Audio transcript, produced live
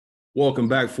Welcome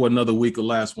back for another week of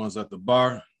Last Ones at the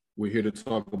Bar. We're here to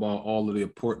talk about all of the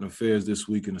important affairs this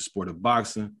week in the sport of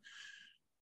boxing.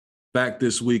 Back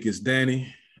this week is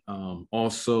Danny.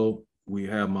 Also, we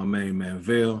have my main man,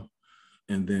 Vale,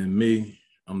 and then me.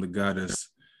 I'm the guy that's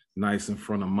nice in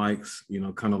front of mics,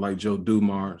 kind of like Joe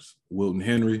Dumars, Wilton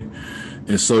Henry.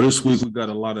 And so this week we got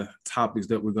a lot of topics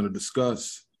that we're going to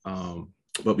discuss.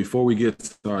 But before we get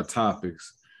to our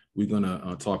topics, we're going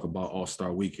to talk about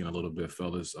All-Star Weekend a little bit,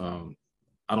 fellas.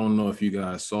 I don't know if you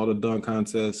guys saw the dunk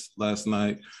contest last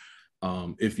night.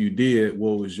 If you did,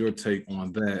 what was your take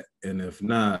on that? And if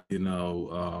not,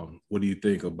 what do you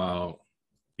think about,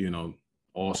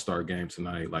 All-Star game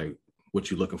tonight? Like, what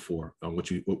you looking for?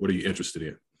 What are you interested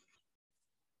in?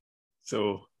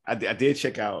 So I did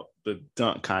check out the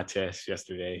dunk contest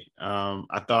yesterday.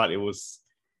 I thought it was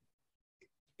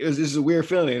just a weird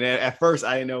feeling. At first,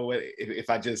 I didn't know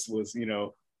if I just was,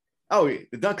 oh,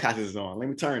 the dunk contest is on. Let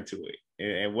me turn to it.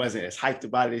 And wasn't as hyped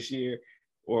about it this year,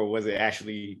 or was it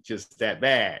actually just that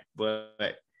bad?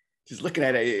 But just looking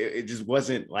at it, it just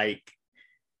wasn't like.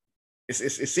 It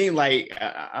seemed like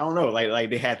I don't know, like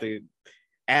they had to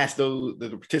ask the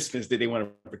participants did they want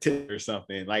to participate or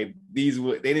something. Like they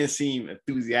didn't seem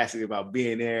enthusiastic about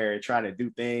being there and trying to do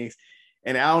things.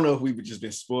 And I don't know if we've just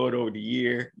been spoiled over the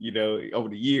years,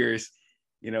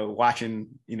 watching,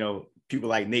 people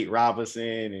like Nate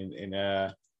Robinson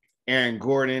and Aaron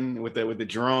Gordon with the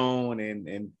drone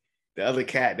and the other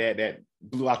cat that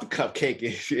blew out the cupcake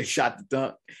and shot the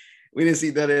dunk. We didn't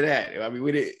see none of that. I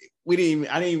mean,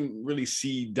 I didn't really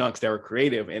see dunks that were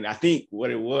creative. And I think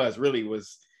what it was really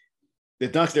was the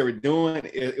dunks they were doing,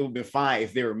 it would have been fine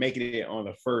if they were making it on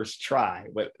the first try.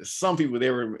 But some people,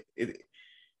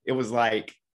 it was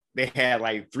like they had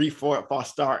like 3-4 false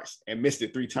starts and missed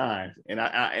it 3 times. And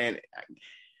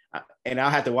I'll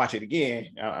have to watch it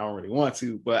again. I don't really want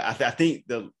to, but I think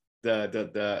the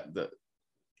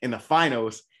in the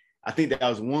finals, I think that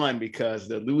was one because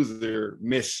the loser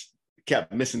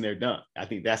kept missing their dunk. I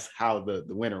think that's how the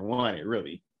winner won. It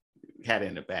really had it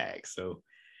in the bag. So,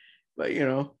 but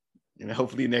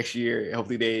hopefully next year,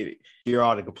 hopefully they hear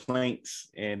all the complaints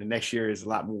and the next year is a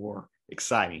lot more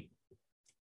exciting.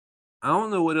 I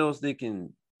don't know what else they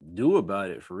can do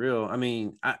about it for real. I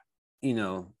mean, I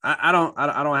don't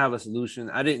have a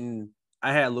solution.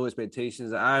 I had low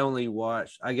expectations. I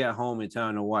got home in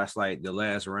time to watch like the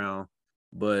last round,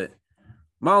 but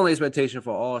my only expectation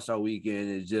for All-Star Weekend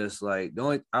is just like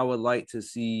I would like to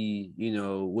see,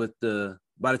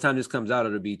 by the time this comes out,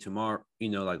 it'll be tomorrow,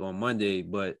 like on Monday,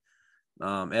 but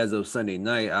as of Sunday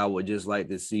night, I would just like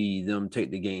to see them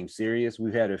take the game serious.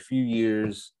 We've had a few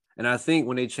years, and I think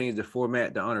when they changed the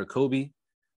format to honor Kobe,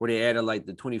 where they added like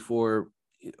the 24,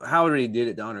 however they did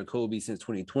it to honor Kobe since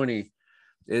 2020,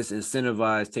 it's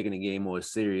incentivized taking the game more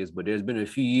serious. But there's been a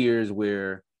few years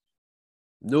where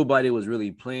nobody was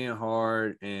really playing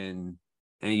hard, and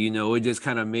it just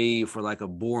kind of made for like a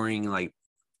boring like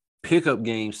pickup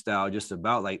game style, just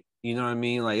about like, you know what I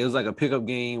mean? Like it was like a pickup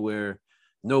game where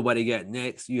nobody got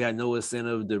next. You had no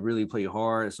incentive to really play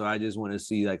hard. So I just want to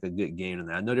see like a good game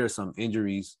tonight. I know there's some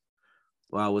injuries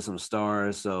with some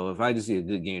stars. So if I just see a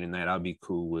good game tonight, I'll be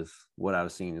cool with what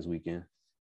I've seen this weekend.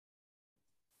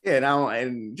 Yeah,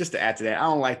 and just to add to that, I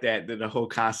don't like that the whole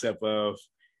concept of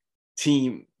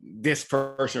team this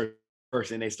person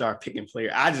they start picking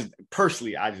players. I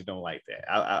just don't like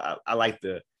that. I like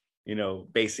the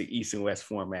basic East and West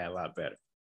format a lot better.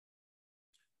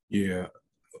 Yeah.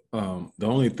 The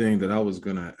only thing that I was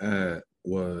gonna add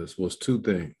was 2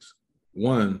 things.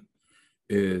 One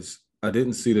is I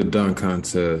didn't see the dunk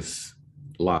contest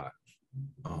live.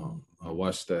 I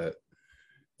watched that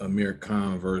Amir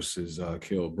Khan versus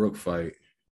Kell Brook fight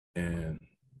and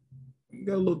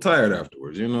got a little tired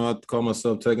afterwards. I call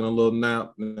myself taking a little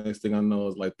nap. Next thing I know,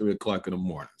 it's like 3:00 in the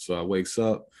morning. So I wakes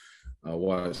up, I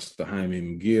watched the Jaime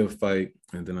McGill fight,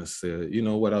 and then I said, you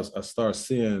know what? I start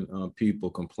seeing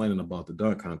people complaining about the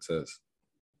dunk contest.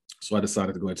 So I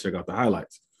decided to go and check out the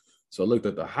highlights. So I looked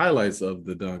at the highlights of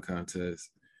the dunk contest,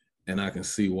 and I can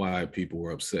see why people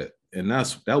were upset. And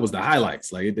that was the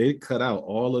highlights. Like they cut out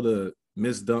all of the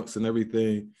missed dunks and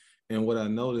everything. And what I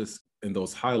noticed in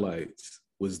those highlights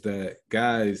was that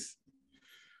guys,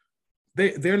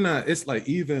 they're not, it's like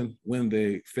even when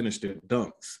they finish their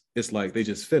dunks, it's like they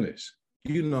just finish.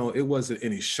 It wasn't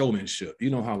any showmanship.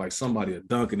 You know how like somebody will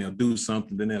dunk and they'll do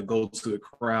something, then they'll go to the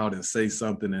crowd and say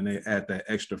something and they add that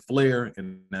extra flair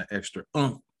and that extra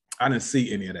I didn't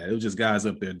see any of that. It was just guys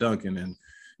up there dunking and,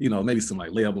 maybe some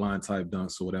like layup line type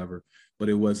dunks or whatever, but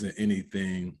it wasn't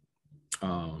anything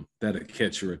that'll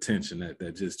catch your attention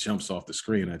that just jumps off the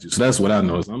screen at you. So that's what I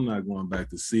noticed. I'm not going back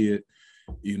to see it.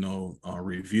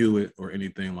 review it or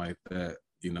anything like that.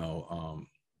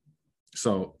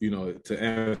 So, to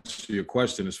answer your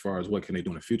question as far as what can they do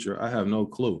in the future, I have no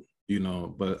clue,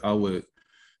 but I would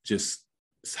just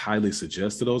highly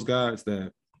suggest to those guys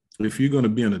that if you're going to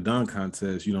be in a dunk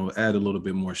contest, add a little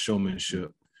bit more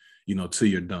showmanship, to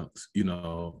your dunks,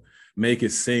 make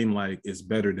it seem like it's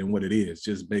better than what it is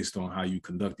just based on how you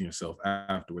conduct yourself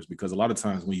afterwards. Because a lot of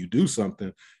times when you do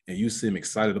something and you seem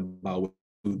excited about what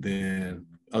you do, then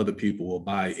other people will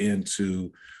buy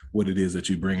into what it is that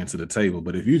you bring into the table.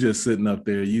 But if you're just sitting up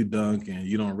there, you dunk and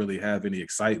you don't really have any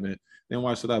excitement, then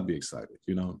why should I be excited,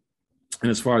 And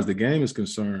as far as the game is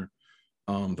concerned,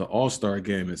 the All-Star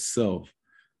game itself,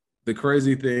 the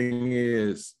crazy thing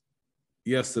is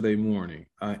yesterday morning,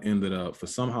 I ended up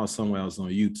somehow, somewhere I was on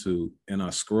YouTube and I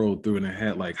scrolled through and it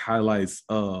had like highlights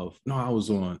I was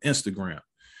on Instagram.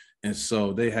 And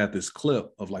so they had this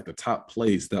clip of like the top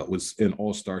plays that was in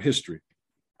All-Star history.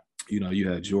 You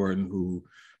had Jordan who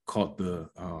caught the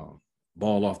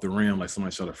ball off the rim, like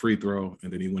somebody shot a free throw,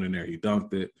 and then he went in there, he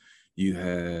dunked it. You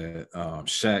had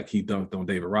Shaq, he dunked on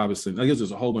David Robinson. I guess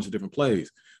there's a whole bunch of different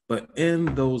plays. But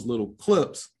in those little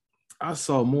clips, I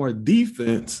saw more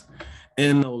defense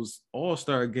in those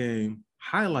All-Star game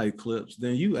highlight clips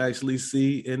than you actually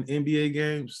see in NBA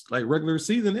games, like regular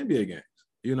season NBA games,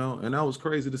 and that was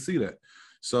crazy to see that.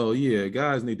 So, yeah,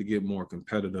 guys need to get more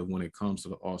competitive when it comes to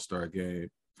the All-Star game.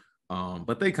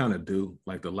 But they kind of do,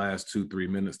 like the last 2-3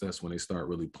 minutes, that's when they start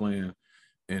really playing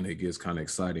and it gets kind of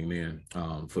exciting then.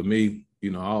 For me,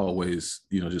 I always,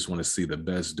 just want to see the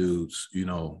best dudes,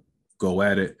 go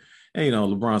at it. And,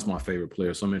 LeBron's my favorite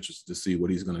player, so I'm interested to see what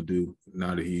he's going to do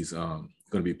now that he's going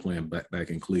to be playing back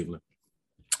in Cleveland.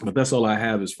 But that's all I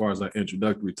have as far as our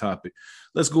introductory topic.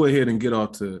 Let's go ahead and get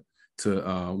off to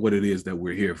what it is that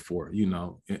we're here for. In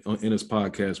this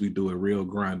podcast, we do it real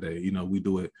grande. We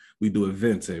do it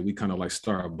vente. We kind of like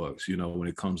Starbucks, when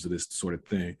it comes to this sort of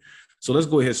thing. So let's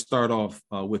go ahead and start off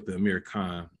with the Amir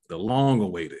Khan, the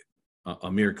long-awaited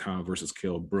Amir Khan versus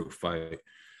Kell Brook fight.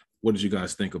 What did you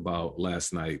guys think about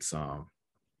last night's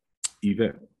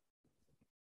event?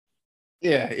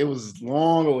 Yeah, it was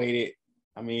long awaited.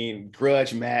 I mean,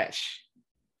 grudge match.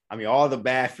 I mean, all the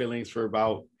bad feelings for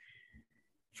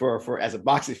as a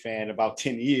boxing fan, about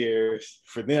 10 years,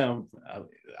 for them,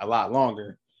 a lot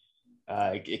longer.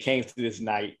 It came to this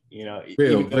night,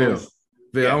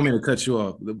 Bill, I don't mean to cut you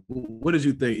off. What did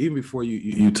you think, even before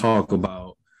you talk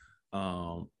about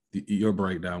your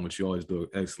breakdown, which you always do an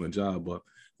excellent job, but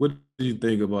what did you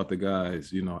think about the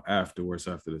guys, afterwards,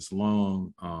 after this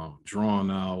long, drawn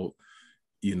out,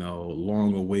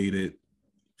 long awaited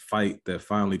fight that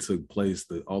finally took place,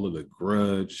 all of the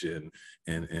grudge and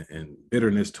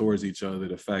bitterness towards each other,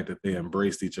 the fact that they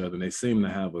embraced each other and they seem to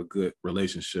have a good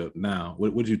relationship now.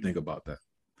 What do you think about that?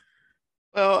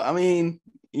 Well, I mean,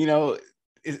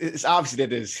 it's obviously that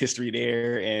there's history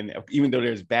there, and even though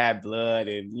there's bad blood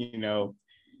and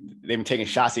they've been taking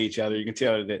shots at each other, you can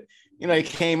tell that they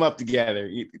came up together.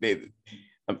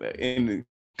 In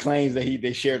claims that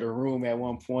they shared a room at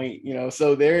one point,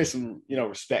 so there is some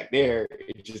respect there.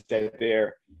 It's just that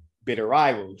they're bitter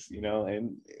rivals,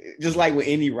 and just like with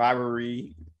any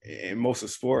rivalry in most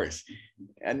of sports,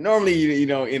 and normally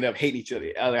end up hating each other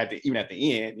even at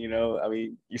the end. I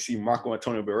mean, you see Marco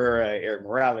Antonio Barrera, Eric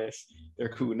Morales, they're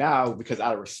cool now because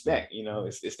out of respect.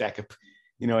 It's that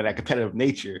that competitive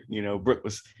nature. Brook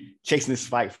was chasing this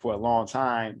fight for a long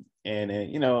time, and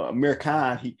Amir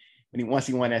Khan, once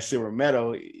he won that silver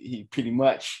medal, he pretty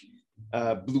much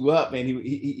blew up, and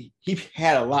he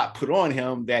had a lot put on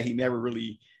him that he never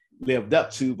really lived up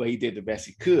to, but he did the best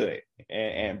he could.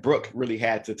 And Brook really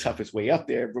had to tough his way up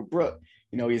there. But Brook,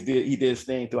 he did his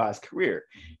thing throughout his career.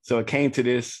 So it came to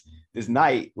this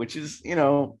night, which is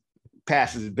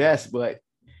past his best, but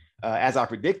as I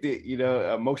predicted,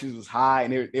 emotions was high,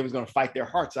 and they was going to fight their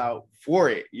hearts out for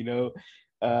it.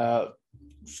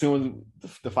 Soon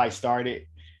the fight started.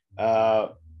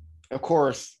 Of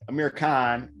course, Amir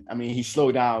Khan, I mean, he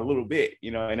slowed down a little bit,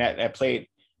 and that played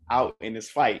out in this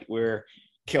fight where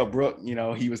Kell Brook,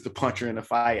 he was the puncher in the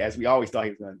fight, as we always thought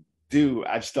he was going to do.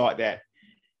 I just thought that,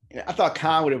 I thought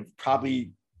Khan would have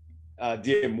probably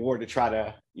did more to try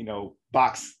to,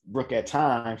 box Brook at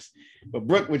times, but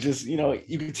Brook was just,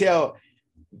 you could tell,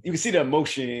 you could see the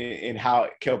emotion in how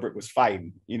Kell Brook was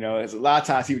fighting. There's a lot of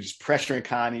times he was just pressuring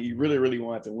Khan, and he really, really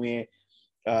wanted to win.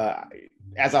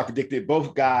 As I predicted,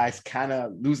 both guys kind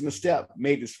of losing a step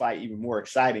made this fight even more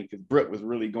exciting because Brook was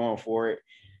really going for it.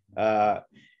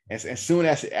 And soon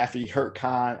after he hurt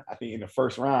Khan, I think in the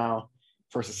first or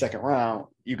second round,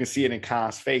 you can see it in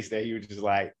Khan's face that he was just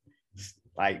like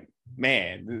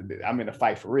man, I'm in a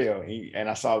fight for real. And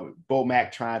I saw Bo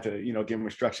Mack trying to, give him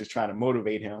instructions, trying to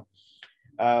motivate him.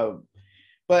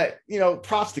 But,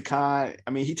 props to Khan.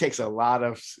 I mean, he takes a lot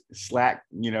of slack,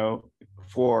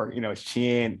 for, his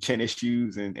chin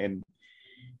issues and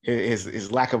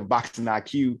his lack of boxing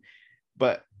IQ.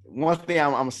 But one thing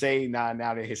I'm going to say now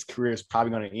that his career is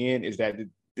probably going to end is that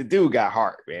the dude got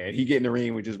heart, man. He get in the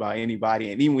ring with just about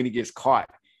anybody. And even when he gets caught,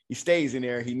 he stays in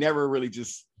there. He never really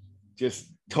just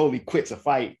totally quits a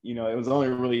fight. It was only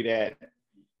really that,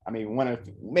 maybe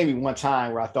one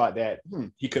time where I thought that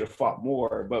he could have fought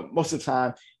more, but most of the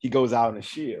time he goes out in a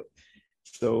shield.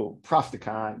 So props to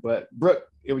Khan. But Brook,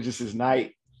 it was just his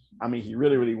night. I mean, he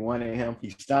really, really wanted him. He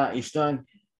stunned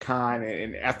Khan.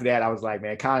 And after that, I was like,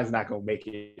 man, Khan is not going to make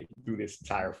it through this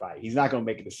entire fight. He's not going to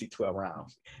make it to see 12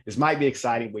 rounds. This might be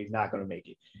exciting, but he's not going to make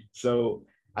it. So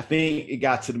I think it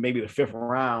got to maybe the 5th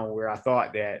round where I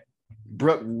thought that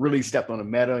Brook really stepped on the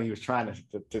metal. He was trying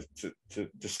to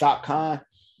stop Khan,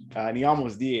 and he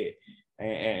almost did.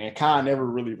 And Khan never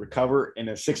really recovered. In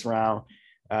the 6th round,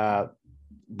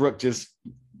 Brook just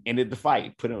ended the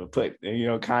fight, put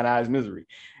Khan out of his misery.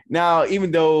 Now,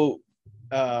 even though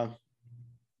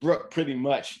Brook pretty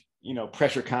much,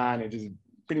 pressured Khan and just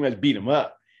pretty much beat him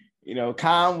up,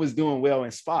 Khan was doing well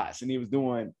in spots, and he was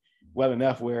doing well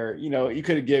enough where, you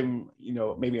could have given,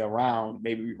 maybe a round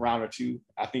or two.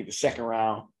 I think the 2nd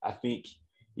round, I think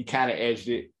he kind of edged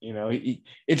it.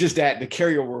 It's just that the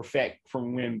carryover effect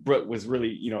from when Brook was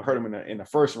really, hurt him in the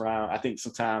 1st round. I think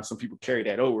sometimes some people carry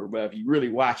that over, but if you really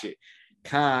watch it,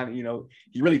 Khan,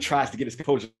 he really tries to get his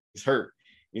coaches hurt,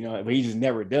 but he just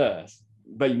never does.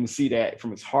 But you can see that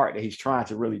from his heart that he's trying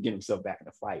to really get himself back in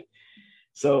the fight.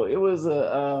 So it was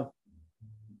a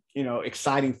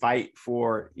exciting fight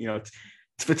for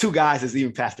two guys that's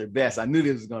even past their best. I knew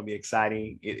this was going to be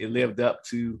exciting. It lived up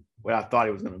to what I thought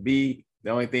it was going to be.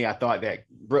 The only thing I thought that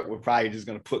Brook was probably just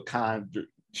going to put Khan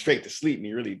straight to sleep, and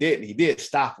he really didn't. He did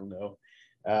stop him though.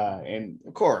 And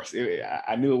of course,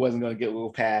 I knew it wasn't going to get a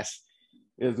little past.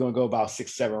 It was going to go about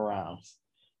 6-7 rounds.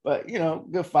 But,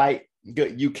 good fight,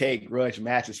 good UK grudge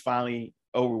match is finally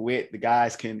over with. The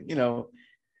guys can,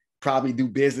 probably do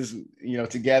business,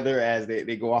 together as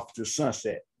they go off to the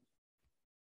sunset.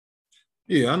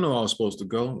 Yeah, I know I was supposed to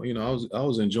go. I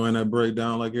was enjoying that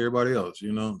breakdown like everybody else,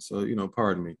 so,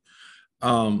 pardon me.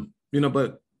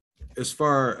 But as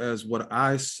far as what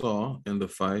I saw in the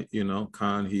fight,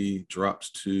 Khan, he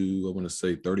drops to, I want to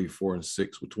say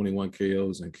 34-6 with 21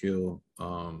 KOs, and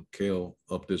Kale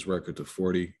up this record to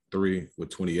 43 with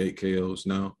 28 KOs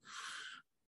now.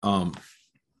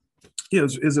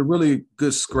 It's a really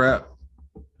good scrap,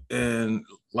 and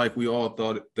like we all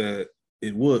thought that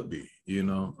it would be.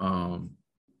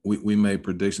 We made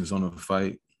predictions on the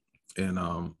fight,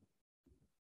 and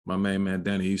my main man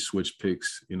Danny, he switched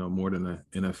picks, more than the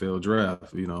NFL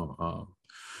draft,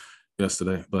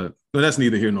 yesterday. But that's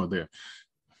neither here nor there.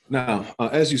 Now,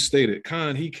 as you stated,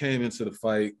 Khan, he came into the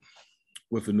fight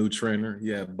with a new trainer. He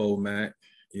had Bo Mack.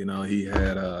 He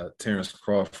had Terrence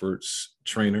Crawford's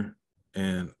trainer.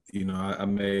 And, I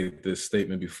made this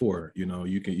statement before,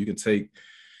 you can take,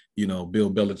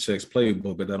 Bill Belichick's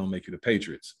playbook, but that don't make you the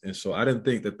Patriots. And so I didn't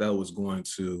think that was going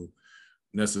to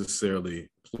necessarily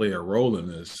play a role in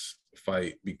this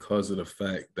fight because of the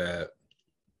fact that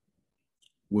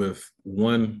with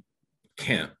one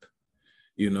camp,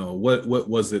 what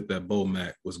was it that Bo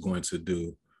Mack was going to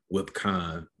do with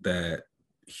Khan that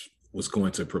was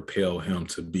going to propel him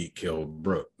to beat Kell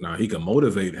Brook? Now, he can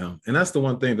motivate him. And that's the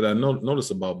one thing that I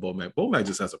noticed about Bo Mack. Bo Mack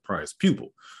just has a prized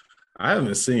pupil. I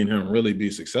haven't seen him really be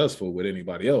successful with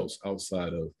anybody else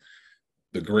outside of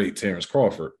the great Terrence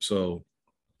Crawford. So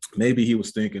maybe he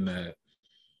was thinking that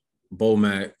Bo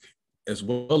Mack, as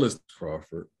well as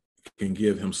Crawford, can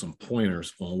give him some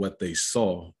pointers on what they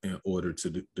saw in order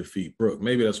to defeat Brook.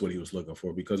 Maybe that's what he was looking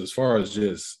for, because as far as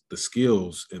just the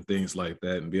skills and things like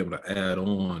that, and be able to add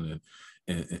on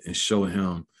and show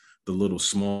him the little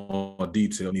small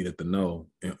detail needed to know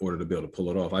in order to be able to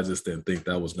pull it off, I just didn't think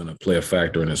that was going to play a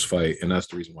factor in this fight. And that's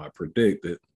the reason why I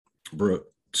predicted Brook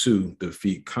to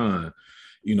defeat Khan.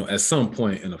 At some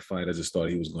point in the fight, I just thought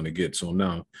he was going to get to him.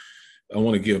 Now, I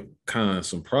want to give Khan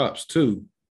some props too,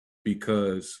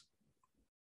 because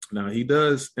now he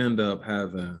does end up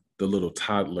having the little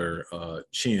toddler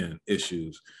chin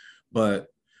issues, but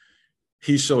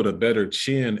he showed a better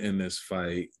chin in this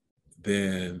fight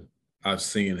than I've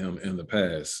seen him in the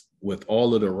past. With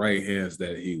all of the right hands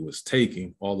that he was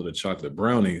taking, all of the chocolate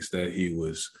brownies that he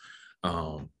was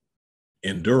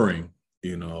enduring,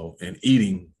 and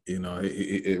eating,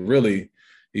 it really,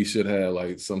 he should have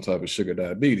like some type of sugar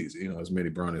diabetes, as many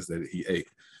brownies that he ate.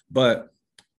 But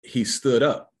he stood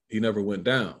up. he never went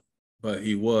down, but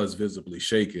he was visibly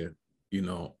shaken,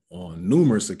 on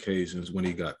numerous occasions when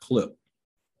he got clipped.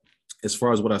 As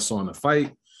far as what I saw in the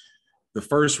fight, the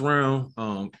first round,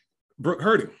 Brook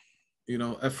hurt him.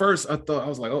 At first I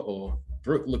was like,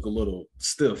 Brook looked a little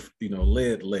stiff,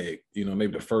 lead leg,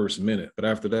 maybe the first minute. But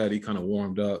after that, he kind of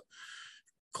warmed up,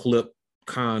 clipped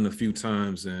Khan a few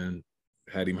times and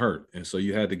had him hurt. And so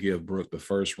you had to give Brook the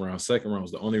first round. Second round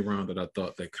was the only round that I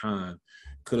thought that Khan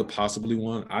could have possibly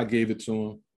won. I gave it to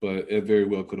him, but it very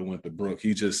well could have went to Brook.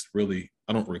 He just really,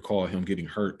 I don't recall him getting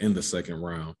hurt in the second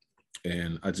round.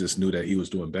 And I just knew that he was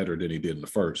doing better than he did in the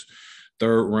first.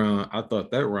 Third round, I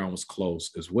thought that round was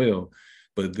close as well.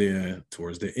 But then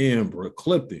towards the end, Brook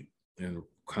clipped him. And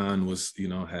Khan was,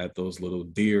 had those little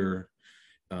deer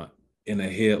in the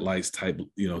headlights type,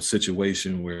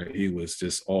 situation where he was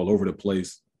just all over the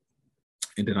place.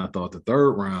 And then I thought the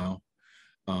third round,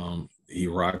 he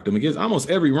rocked him against almost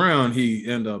every round. He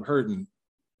ended up hurting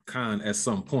Khan at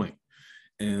some point.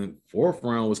 And fourth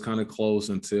round was kind of close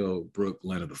until Brook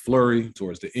landed a flurry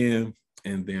towards the end.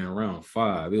 And then round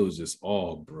 5, it was just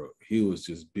all Brook. He was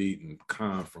just beating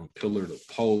Khan from pillar to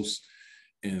post.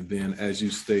 And then, as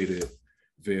you stated,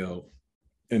 Vail,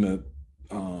 in a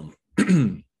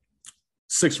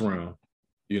sixth round,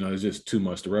 it's just too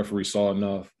much. The referee saw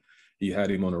enough. He had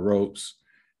him on the ropes.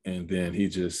 And then he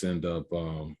just ended up,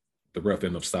 the ref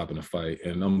ended up stopping the fight.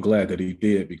 And I'm glad that he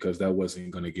did, because that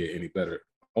wasn't going to get any better.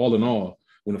 All in all,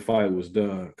 when the fight was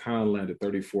done, Khan landed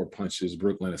 34 punches,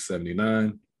 Brook landed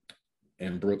 79,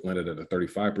 and Brook landed at a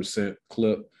 35%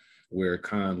 clip, where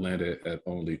Khan landed at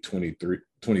only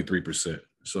 23%.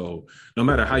 So no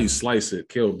matter how you slice it,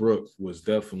 Kell Brook was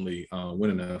definitely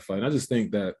winning that fight. And I just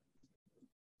think that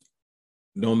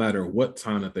no matter what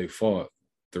time that they fought,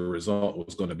 the result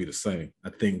was going to be the same.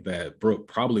 I think that Brook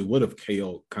probably would have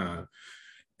KO'd Khan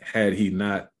had they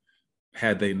not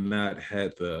had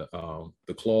the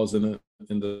clause in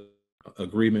the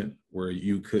agreement where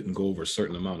you couldn't go over a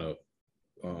certain amount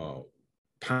of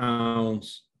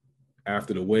pounds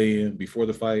after the weigh-in before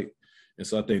the fight. And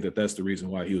so I think that that's the reason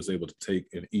why he was able to take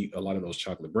and eat a lot of those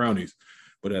chocolate brownies.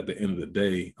 But at the end of the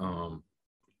day,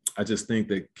 I just think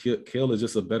that Kell is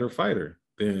just a better fighter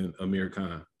than Amir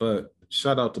Khan. But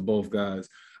shout out to both guys.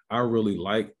 I really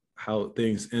like how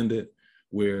things ended,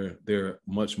 where they're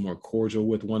much more cordial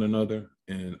with one another.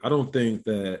 And I don't think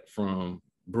that from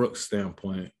Brook's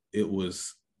standpoint, it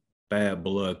was bad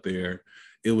blood there.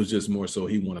 It was just more so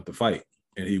he wanted to fight,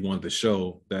 and he wanted to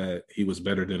show that he was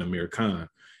better than Amir Khan.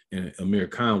 And Amir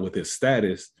Khan, with his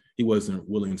status, he wasn't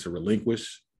willing to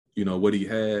relinquish, what he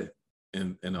had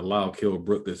and allow Kell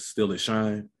Brook to steal his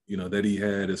shine, that he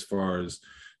had as far as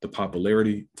the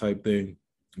popularity type thing.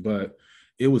 But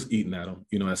it was eating at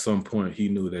him. At some point he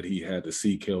knew that he had to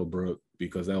see Kell Brook,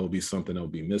 because that would be something that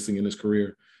would be missing in his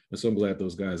career. And so I'm glad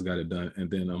those guys got it done. And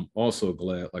then I'm also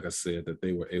glad, like I said, that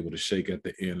they were able to shake at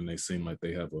the end, and they seem like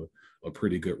they have a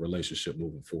pretty good relationship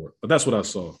moving forward. But that's what I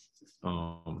saw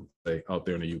out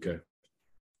there in the UK.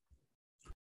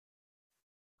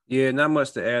 Yeah, not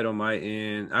much to add on my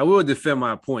end. I will defend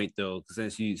my point though,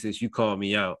 since you called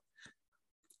me out.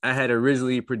 I had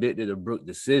originally predicted a Brook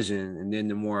decision, and then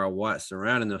the more I watched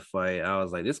surrounding the fight, I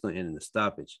was like, this is going to end in a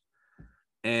stoppage.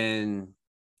 And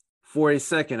for a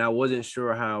second, I wasn't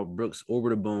sure how Brook's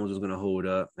orbital bones was going to hold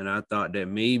up, and I thought that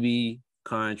maybe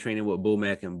Khan training with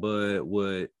Bomac and Bud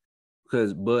would,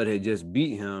 because Bud had just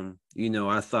beat him.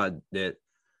 I thought that,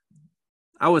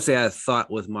 I would say I thought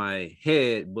with my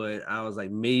head, but I was like,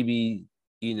 maybe,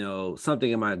 something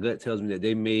in my gut tells me that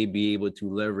they may be able to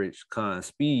leverage Khan's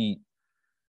speed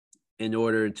in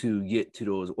order to get to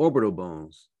those orbital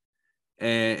bones.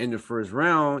 And in the first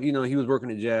round, he was working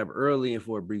the jab early, and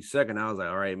for a brief second, I was like,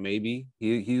 all right, maybe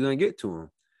he's going to get to him.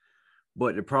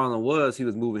 But the problem was he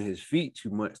was moving his feet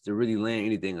too much to really land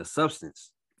anything of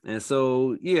substance. And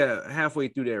so, yeah, halfway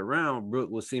through that round, Brook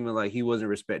was seeming like he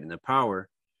wasn't respecting the power,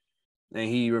 and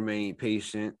he remained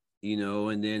patient,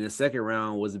 and then the second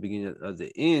round was the beginning of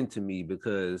the end to me,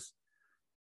 because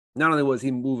not only was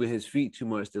he moving his feet too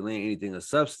much to land anything of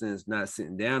substance, not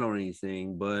sitting down on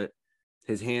anything, but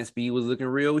his hand speed was looking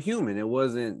real human. It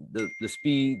wasn't the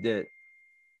speed that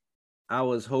I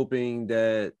was hoping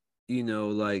that,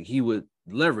 like he would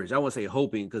leverage. I wouldn't say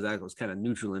hoping, because I was kind of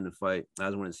neutral in the fight. I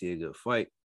just wanted to see a good fight.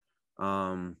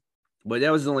 But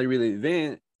that was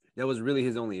really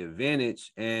his only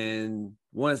advantage. And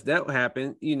once that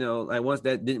happened, once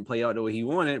that didn't play out the way he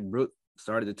wanted, Brook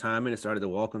started the timing and started to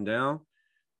walk him down.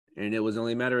 And it was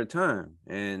only a matter of time.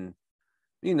 And,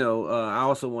 I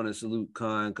also want to salute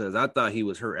Khan, because I thought he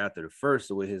was hurt after the first.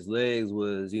 The way his legs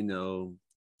was,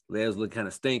 Legs look kind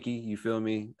of stanky, you feel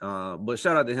me? But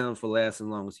shout out to him for lasting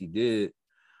as long as he did.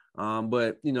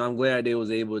 But I'm glad they was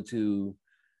able to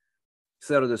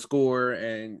settle the score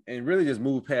and really just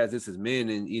move past this as men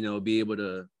and be able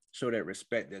to show that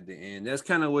respect at the end. That's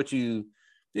kind of what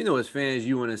as fans,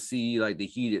 you want to see, like the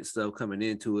heated stuff coming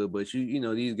into it, but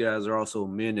these guys are also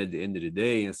men at the end of the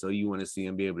day, and so you want to see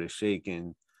them be able to shake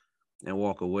and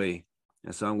walk away.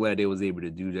 And so I'm glad they was able to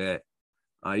do that.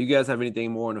 You guys have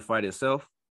anything more on the fight itself?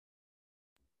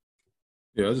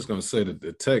 Yeah, I was just gonna say that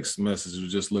the text message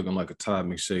was just looking like a Todd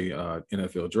McShay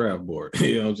NFL draft board.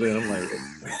 You know what I'm saying? I'm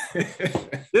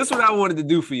like, this is what I wanted to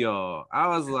do for y'all. I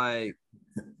was like,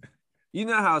 you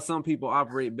know how some people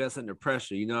operate best under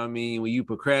pressure. You know what I mean? When you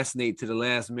procrastinate to the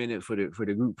last minute for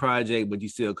the group project, but you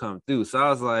still come through. So I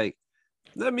was like,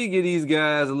 let me give these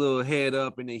guys a little head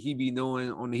up and then he be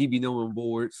knowing on the he be knowing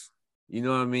boards. You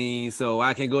know what I mean? So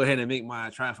I can go ahead and make my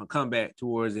triumphant comeback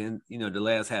towards the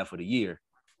last half of the year.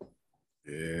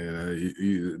 Yeah,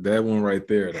 that one right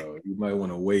there, though, you might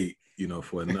want to wait,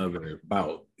 for another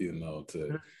bout,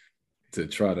 to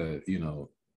try to,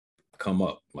 come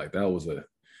up. Like that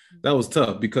was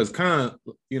tough because Khan,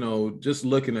 just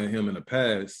looking at him in the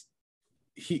past,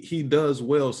 he does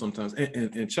well sometimes.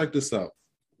 And check this out.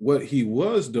 What he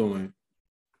was doing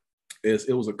is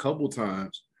it was a couple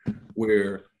times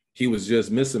where he was just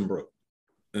missing Brook.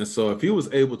 And so if he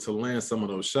was able to land some of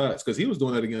those shots, because he was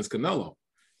doing that against Canelo,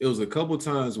 it was a couple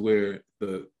times where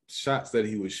the shots that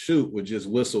he would shoot would just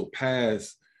whistle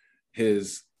past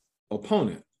his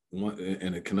opponent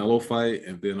in the Canelo fight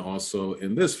and then also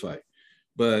in this fight.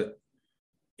 But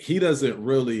he doesn't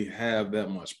really have that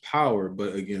much power.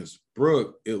 But against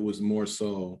Brook, it was more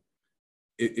so,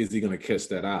 is he going to catch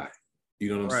that eye? You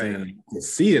know what I'm saying? To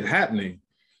see it happening,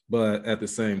 but at the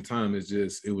same time,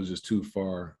 it was just too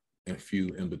far and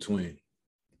few in between.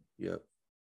 Yep.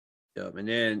 And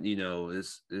then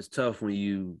it's tough when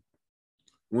you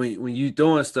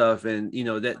throwing stuff and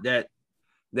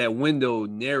that window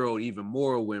narrowed even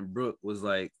more when Brook was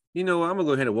like, I'm gonna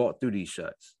go ahead and walk through these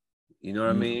shots. You know what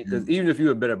I mean? Because even if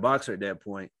you're a better boxer at that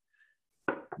point,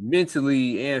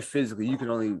 mentally and physically,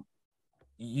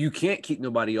 you can't keep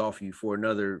nobody off you for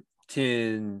another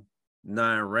 10,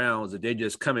 9 rounds. If they're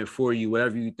just coming for you,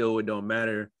 whatever you throw, it don't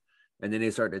matter. And then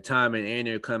they start the timing and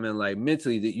they're coming like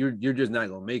mentally that you're just not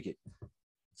gonna make it.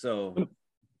 So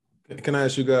can I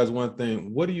ask you guys one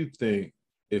thing? What do you think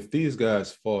if these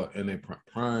guys fought in a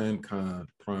prime Khan,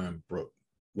 prime Brook?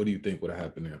 What do you think would have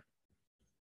happened there?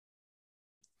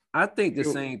 I think the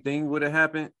same thing would have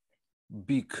happened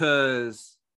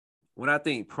because when I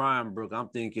think prime Brook, I'm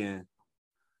thinking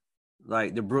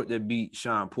like the Brook that beat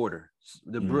Sean Porter,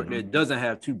 the Brook that doesn't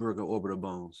have two broken orbital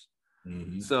bones.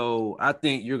 So I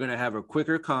think you're going to have a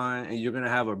quicker Khan and you're going to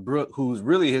have a Brook who's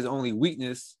really his only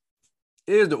weakness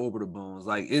is the orbital bones.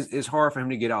 Like it's hard for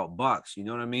him to get out boxed. You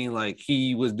know what I mean? Like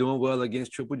he was doing well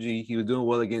against Triple G. He was doing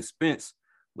well against Spence,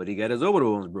 but he got his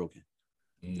orbital bones broken.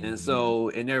 And so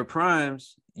in their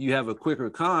primes, you have a quicker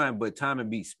Khan, but time and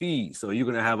beat speed. So you're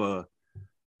going to have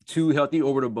two healthy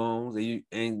orbital bones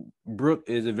and Brook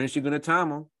is eventually going to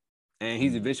time him and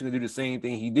he's eventually going to do the same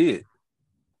thing he did.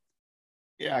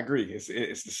 Yeah, I agree. It's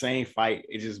the same fight.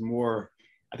 It's just more,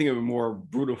 I think it was a more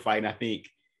brutal fight. And I think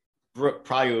Brook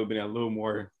probably would have been a little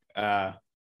more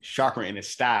sharper in his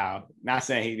style. Not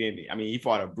saying he didn't. I mean, he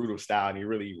fought a brutal style and he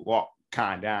really walked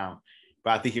Khan down.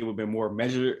 But I think it would have been more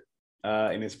measured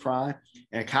in his prime.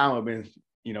 And Khan would have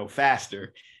been,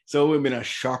 faster. So it would have been a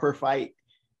sharper fight.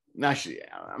 I'm not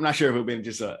sure if it would have been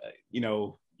just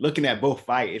looking at both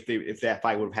fights, if that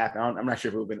fight would have happened. I'm not sure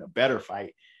if it would have been a better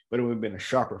fight, but it would have been a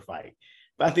sharper fight.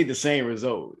 But I think the same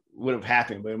result would have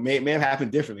happened, but it may have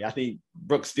happened differently. I think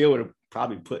Brook still would have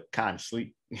probably put Khan to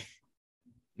sleep.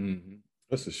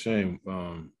 That's a shame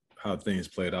how things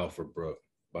played out for Brook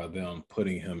by them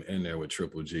putting him in there with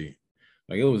Triple G.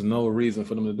 Like, it was no reason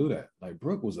for them to do that. Like,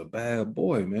 Brook was a bad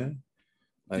boy, man.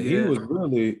 Like, he was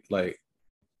really, like,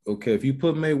 okay, if you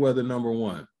put Mayweather number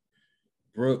 1,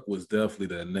 Brook was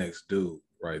definitely the next dude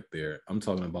right there. I'm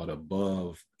talking about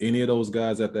above any of those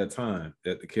guys at that time.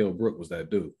 That Kell Brook was that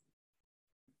dude.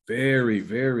 Very,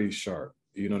 very sharp.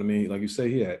 You know what I mean? Like you say,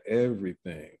 he had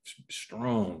everything.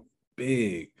 Strong,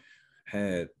 big,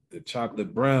 had the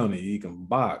chocolate brownie. He can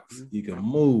box. He can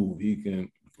move. He can,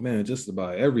 man, just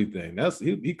about everything.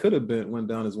 He could have went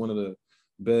down as one of the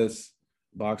best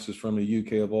boxers from the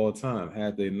UK of all time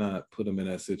had they not put him in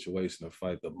that situation to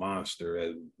fight the monster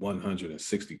at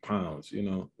 160 pounds. You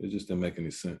know, it just didn't make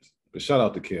any sense. But shout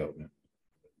out to Kell, man.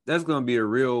 That's going to be a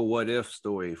real what if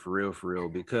story for real,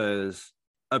 because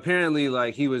apparently,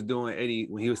 like he was doing Eddie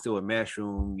when he was still at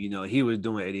Matchroom, you know, he was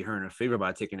doing Eddie Hearn a favor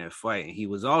by taking that fight, and he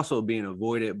was also being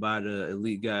avoided by the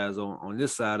elite guys on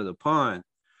this side of the pond.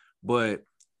 But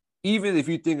even if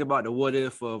you think about the what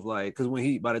if of like, because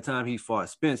by the time he fought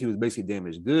Spence, he was basically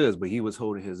damaged goods, but he was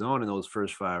holding his own in those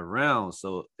first 5 rounds.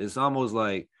 So it's almost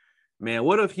like, man,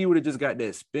 what if he would have just got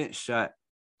that Spence shot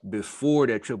before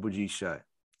that Triple G shot?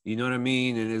 You know what I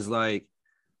mean? And it's like,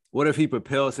 what if he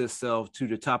propels himself to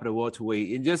the top of the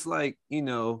welterweight? And just like, you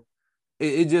know,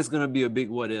 it's just going to be a big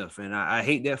what if. And I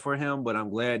hate that for him, but I'm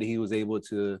glad that he was able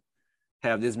to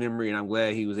have this memory. And I'm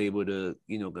glad he was able to,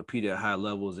 you know, compete at high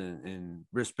levels and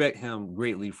respect him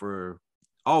greatly for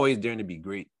always daring to be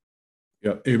great.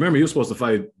 Yeah. You remember he was supposed to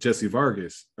fight Jesse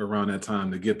Vargas around that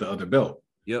time to get the other belt.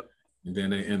 Yep. And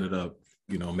then they ended up,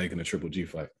 you know, making a Triple G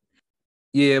fight.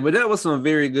 Yeah, but that was some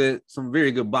very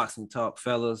good boxing talk,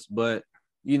 fellas. But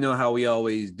you know how we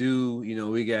always do. You know,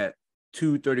 we got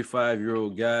 2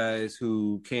 35-year-old guys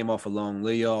who came off of long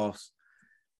layoffs.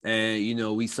 And, you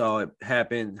know, we saw it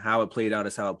happen. How it played out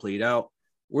is how it played out.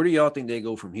 Where do y'all think they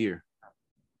go from here?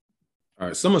 All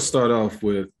right, so I'm going to start off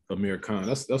with Amir Khan.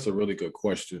 That's a really good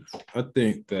question. I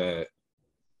think that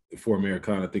for Amir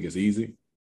Khan, I think it's easy.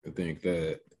 I think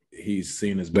that he's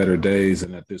seen his better days.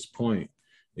 And at this point,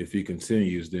 if he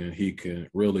continues, then he can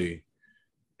really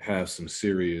have some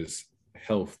serious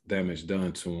health damage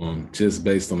done to him just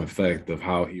based on the fact of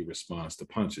how he responds to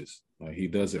punches. Like, he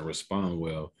doesn't respond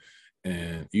well.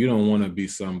 And you don't want to be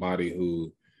somebody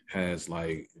who has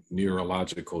like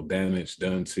neurological damage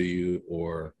done to you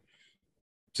or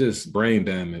just brain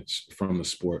damage from the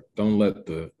sport. Don't let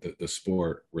the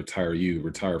sport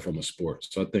retire from the sport.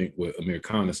 So I think with Amir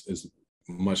Khan is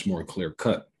much more clear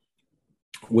cut.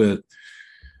 With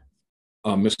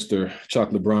Mr.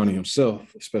 Chocolate Brownie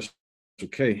himself, especially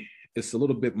K, it's a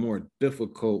little bit more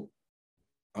difficult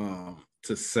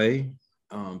to say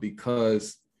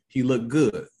because he looked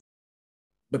good.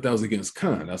 But that was against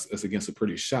Khan. That's against a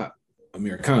pretty shot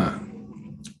Amir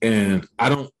Khan. And I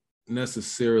don't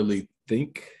necessarily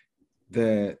think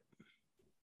that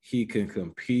he can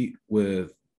compete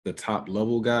with the top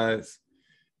level guys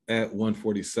at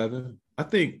 147. I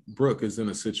think Brook is in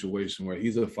a situation where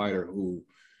he's a fighter who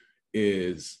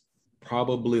is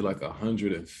probably like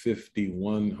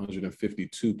 151,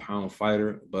 152 pound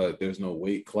fighter, but there's no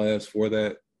weight class for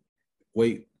that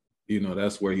weight. You know,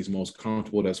 that's where he's most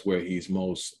comfortable. That's where he's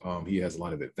most, he has a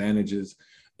lot of advantages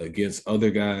against other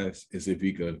guys is if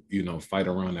he could, you know, fight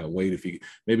around that weight. If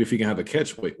he can have a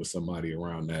catch weight with somebody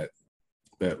around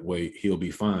that weight, he'll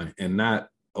be fine. And not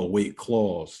a weight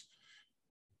clause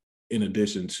in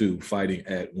addition to fighting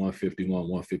at 151,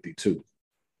 152.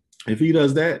 If he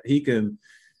does that, he can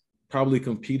probably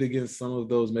compete against some of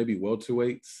those maybe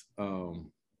welterweights.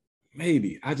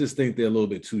 Maybe. I just think they're a little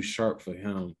bit too sharp for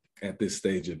him at this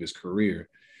stage of his career.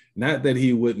 Not that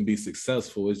he wouldn't be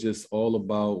successful. It's just all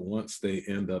about once they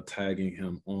end up tagging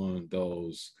him on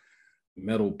those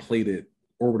metal plated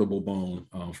orbital bone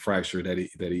fracture that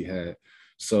he had.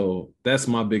 So that's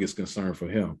my biggest concern for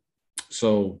him.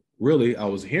 So really, I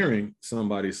was hearing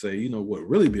somebody say, you know, what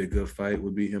really be a good fight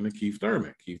would be him and Keith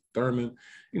Thurman. Keith Thurman,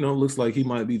 you know, looks like he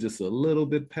might be just a little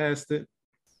bit past it.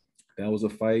 That was a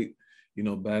fight, you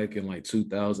know, back in like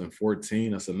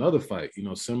 2014. That's another fight, you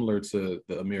know, similar to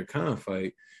the Amir Khan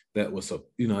fight that was,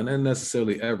 you know, not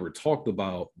necessarily ever talked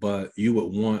about, but you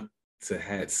would want to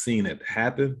had seen it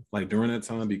happen like during that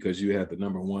time because you had the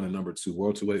number 1 and number 2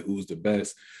 welterweight who's the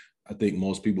best. I think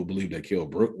most people believe that Kell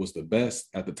Brook was the best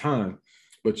at the time,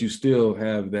 but you still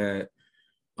have that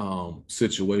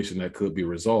situation that could be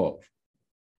resolved.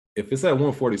 If it's at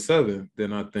 147,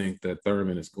 then I think that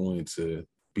Thurman is going to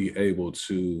be able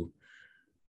to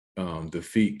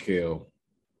defeat Kell.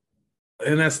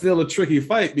 And that's still a tricky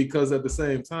fight because at the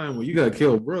same time, when you got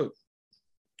Kell Brook,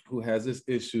 who has his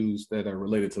issues that are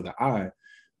related to the eye,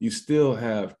 you still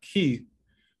have Keith,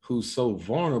 who's so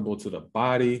vulnerable to the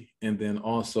body. And then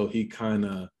also he kind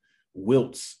of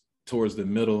wilts towards the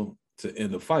middle to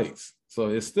end the fights. So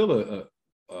it's still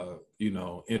a you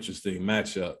know, interesting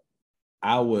matchup.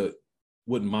 I wouldn't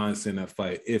mind seeing that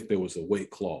fight if there was a weight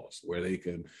clause where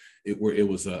it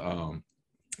was a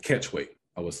catch weight,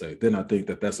 I would say. Then I think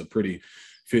that's a pretty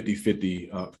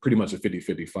 50-50, pretty much a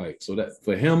 50-50 fight. So that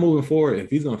for him moving forward, if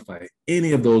he's going to fight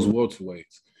any of those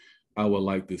welterweights, I would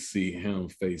like to see him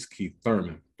face Keith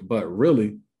Thurman. But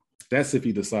really, that's if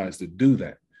he decides to do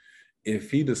that.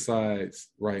 If he decides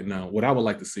right now, what I would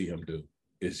like to see him do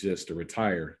is just to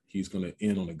retire. He's going to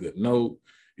end on a good note.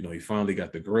 You know, he finally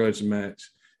got the grudge match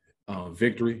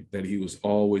victory that he was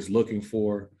always looking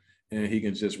for. and he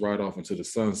can just ride off into the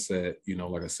sunset,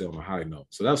 like I said, on a high note.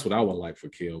 So that's what I would like for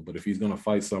Kill. But if he's going to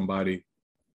fight somebody,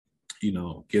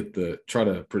 try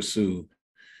to pursue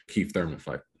Keith Thurman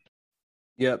fight.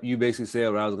 Yep, you basically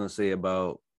said what I was going to say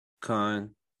about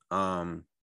Khan. After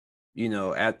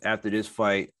this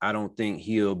fight, I don't think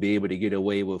he'll be able to get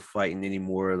away with fighting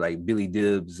anymore like Billy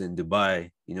Dibbs in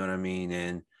Dubai. You know what I mean?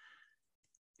 And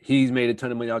he's made a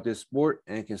ton of money out this sport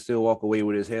and can still walk away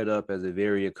with his head up as a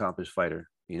very accomplished fighter.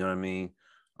 You know what I mean?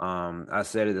 I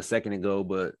said it a second ago,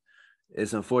 but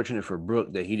it's unfortunate for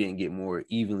Brook that he didn't get more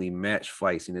evenly matched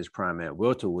fights in his prime at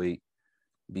welterweight,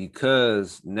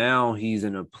 because now he's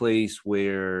in a place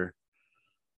where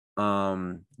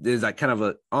there's like kind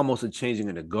of almost a changing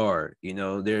of the guard.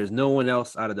 There's no one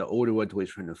else out of the older welterweights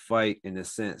for him to fight, in the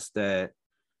sense that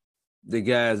the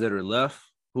guys that are left,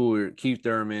 who are Keith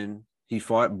Thurman, he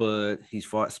fought Bud, he's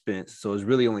fought Spence, so it's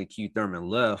really only Keith Thurman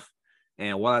left.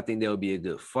 And while I think that would be a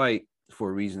good fight for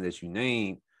a reason that you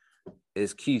named,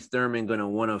 is Keith Thurman going to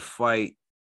want to fight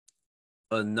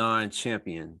a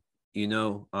non-champion?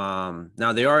 Now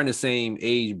they are in the same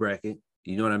age bracket,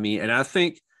 you know what I mean? And I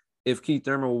think if Keith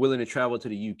Thurman were willing to travel to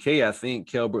the UK, I think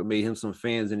Kell Brook made him some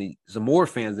more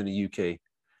fans in the UK.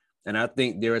 And I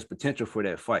think there is potential for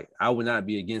that fight. I would not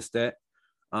be against that.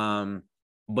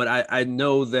 But I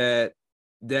know that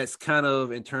that's kind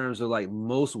of, in terms of like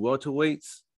most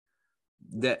welterweights,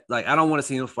 that like I don't want to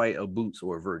see him fight a Boots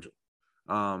or a Virgil.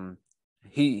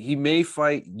 He may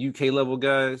fight UK level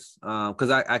guys,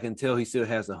 because I can tell he still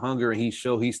has the hunger, and he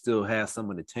still has some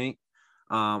of the tank.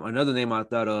 Another name I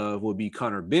thought of would be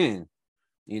Conor Benn.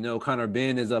 Conor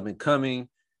Benn is up and coming.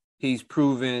 He's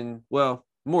proven, well,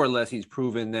 more or less, he's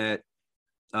proven that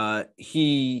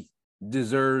he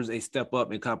deserves a step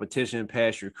up in competition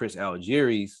past your Chris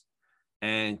Algieri's.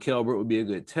 And Kell Brook would be a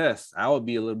good test. I would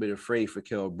be a little bit afraid for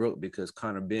Kell Brook because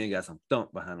Conor Benn got some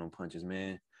thump behind them punches,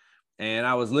 man. And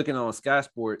I was looking on Sky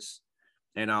Sports,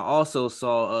 and I also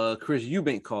saw Chris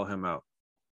Eubank call him out.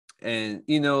 And,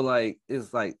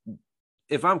 it's like,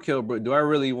 if I'm Kell Brook, do I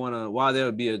really want to, while there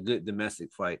would be a good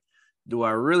domestic fight, do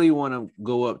I really want to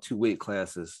go up 2 weight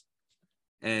classes?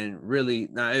 And really,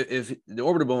 now, if the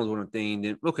orbital bones were a thing,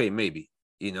 then okay, maybe,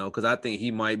 because I think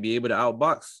he might be able to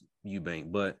outbox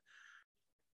Eubank. But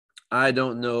I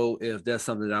don't know if that's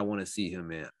something that I want to see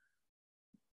him in.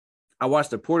 I watched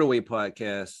the Porterweight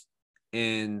podcast,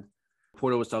 and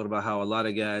Porter was talking about how a lot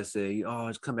of guys say, "Oh,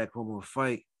 just come back for one more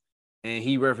fight," and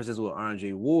he references what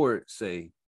Andre Ward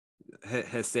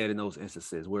has said in those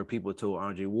instances where people told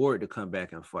Andre Ward to come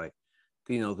back and fight.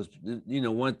 Because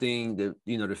one thing that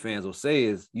the fans will say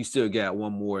is, you still got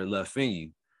one more left in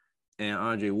you, and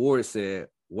Andre Ward said,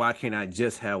 "Why can't I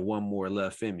just have one more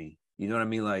left in me?" You know what I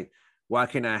mean? Like, why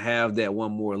can't I have that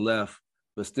one more left,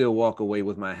 but still walk away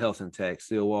with my health intact,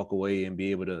 still walk away and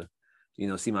be able to,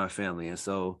 see my family? And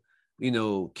so,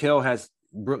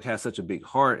 Brook has such a big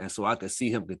heart. And so I could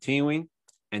see him continuing,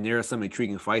 and there are some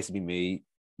intriguing fights to be made,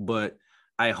 but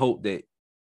I hope that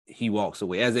he walks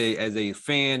away as a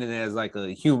fan and as like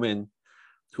a human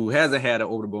who hasn't had an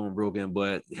orbital bone broken,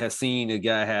 but has seen a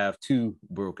guy have 2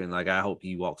 broken. Like, I hope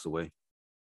he walks away.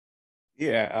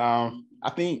 Yeah. I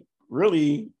think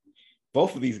really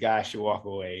both of these guys should walk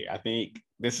away. I think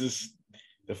this is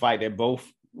the fight that both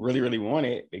really, really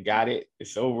wanted. They got it.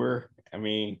 It's over. I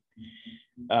mean,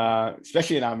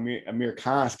 especially in Amir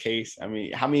Khan's case. I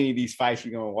mean, how many of these fights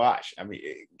we gonna watch? I mean,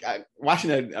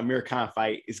 watching an Amir Khan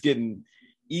fight is getting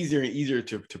easier and easier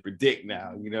to predict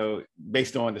now,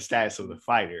 based on the status of the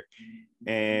fighter.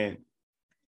 And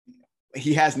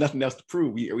he has nothing else to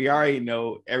prove. We already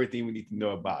know everything we need to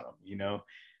know about him,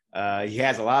 he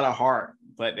has a lot of heart,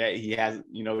 but that he has,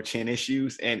 chin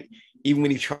issues. And even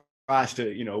when he tries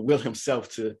to, will himself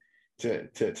to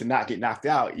not get knocked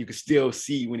out, you can still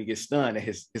see when he gets stunned that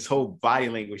his whole body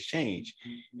language change.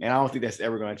 And I don't think that's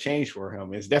ever going to change for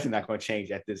him. It's definitely not going to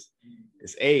change at this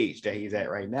age that he's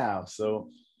at right now. So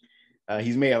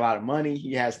he's made a lot of money.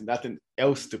 He has nothing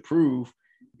else to prove.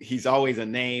 He's always a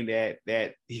name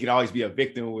that he could always be a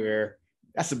victim, where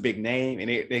that's a big name, and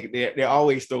they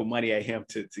always throw money at him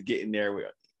to get in there with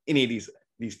any of these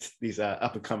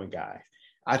up and coming guys.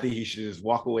 I think he should just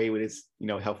walk away with his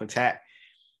health intact.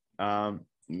 He'll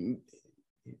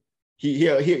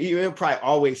probably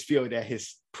always feel that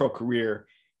his pro career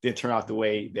didn't turn out the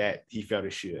way that he felt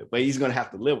it should, but he's going to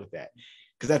have to live with that,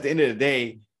 because at the end of the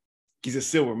day, he's a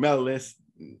silver medalist.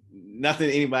 Nothing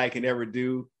anybody can ever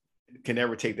do can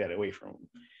ever take that away from him.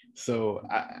 So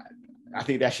I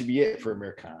think that should be it for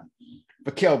Amir Khan.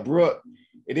 For Kell Brook,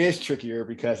 it is trickier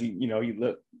because he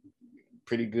looked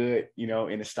pretty good,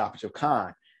 in the stoppage of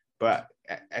Khan. But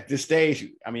at this stage,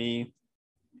 I mean,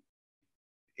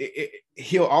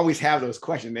 he'll always have those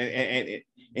questions. And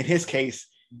in his case,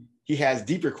 he has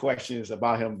deeper questions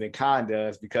about him than Khan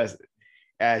does, because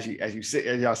as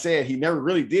y'all said, he never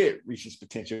really did reach his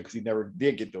potential because he never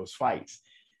did get those fights.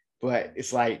 But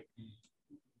it's like,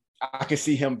 I can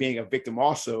see him being a victim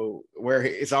also, where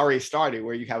it's already started,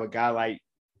 where you have a guy like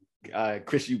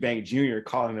Chris Eubank Jr.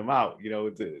 calling him out, you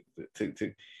know,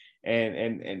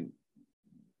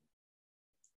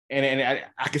 and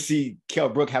I could see Kell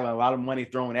Brook having a lot of money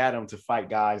thrown at him to fight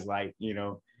guys like, you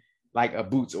know, like a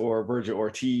Boots or Virgil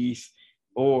Ortiz,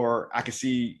 or I could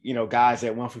see, you know, guys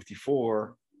at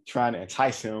 154 trying to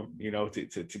entice him, you know, to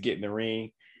get in the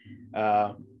ring.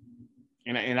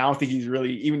 And I don't think he's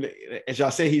really, even as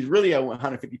y'all say, he's really a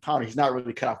 150 pounder. He's not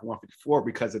really cut off 154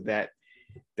 because of that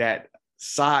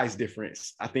size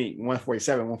difference. I think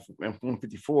 147 and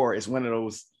 154 is one of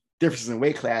those differences in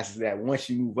weight classes that once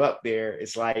you move up there,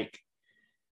 it's like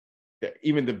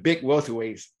even the big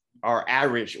welterweights are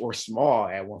average or small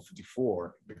at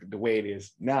 154, the way it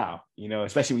is now, you know,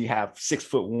 especially when you have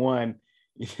 6'1".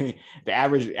 The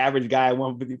average guy at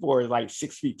 154 is like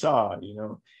 6 feet tall,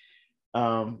 you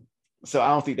know. So I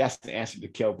don't think that's the answer to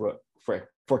Kell Brook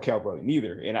for Kell Brook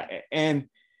neither. And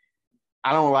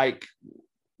I don't like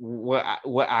what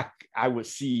I would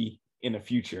see in the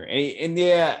future. And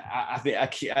yeah, I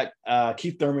think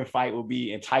Keith Thurman fight will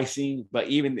be enticing, but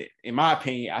even in my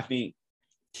opinion, I think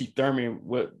Keith Thurman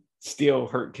would still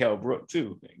hurt Kell Brook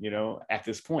too, you know, at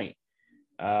this point.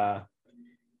 And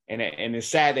it's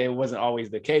sad that it wasn't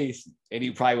always the case, and he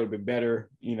probably would have been better,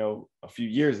 you know, a few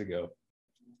years ago.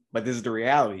 But this is the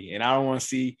reality, and I don't want to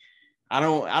see. I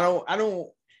don't,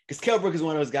 because Kell Brook is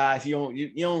one of those guys. You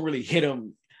don't really hit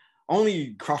him.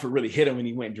 Only Crawford really hit him when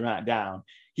he went down.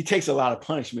 He takes a lot of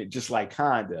punishment, just like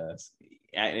Khan does,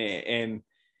 and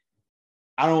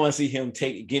I don't want to see him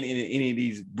get into any of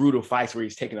these brutal fights where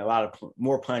he's taking a lot of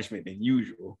more punishment than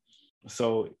usual.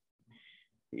 So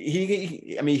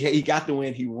he got the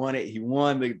win. He won it. He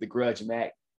won the grudge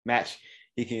match.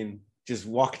 He can just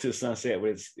walk to the sunset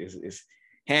with his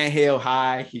hand held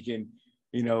high. He can,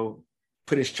 you know,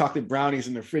 put his chocolate brownies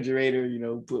in the refrigerator, you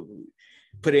know,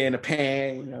 put it in a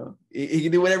pan, you know, he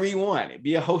can do whatever he wants,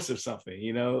 be a host of something,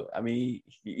 you know. I mean,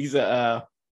 he's a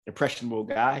impressionable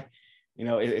guy, you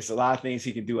know. It's a lot of things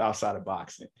he can do outside of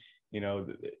boxing, you know.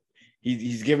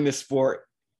 He's given the sport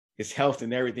his health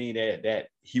and everything that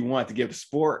he wanted to give the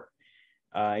sport,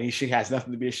 and he has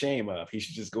nothing to be ashamed of. He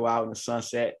should just go out in the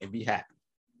sunset and be happy.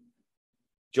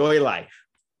 Enjoy life.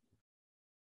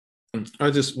 I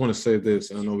just want to say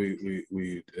this. I know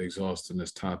we exhausted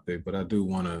this topic, but I do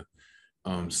want to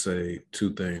say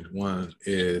two things. One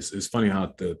is, it's funny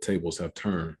how the tables have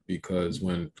turned, because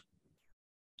when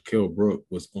Kell Brook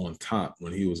was on top,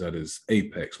 when he was at his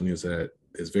apex, when he was at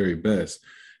his very best,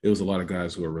 it was a lot of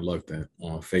guys who were reluctant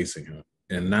on facing him.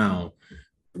 And now,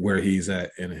 where he's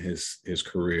at in his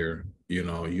career, you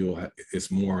know,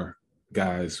 it's more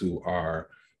guys who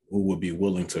would be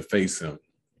willing to face him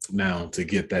now to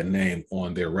get that name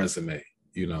on their resume,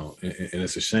 you know. And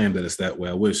it's a shame that it's that way.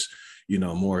 I wish, you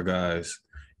know, more guys,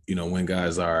 you know, when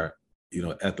guys are, you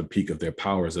know, at the peak of their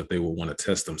powers, that they will want to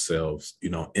test themselves, you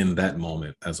know, in that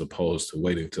moment, as opposed to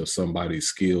waiting till somebody's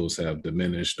skills have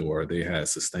diminished or they had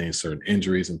sustained certain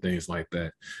injuries and things like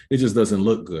that. It just doesn't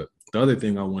look good. The other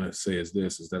thing I want to say is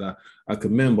this, is that I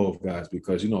commend both guys,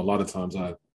 because, you know, a lot of times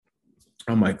I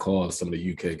might call some of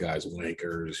the UK guys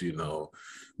wankers, you know,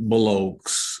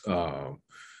 blokes,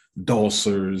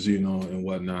 dulcers, you know, and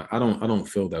whatnot. I don't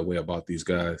feel that way about these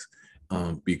guys,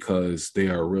 because they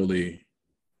are really,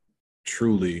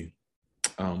 truly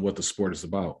what the sport is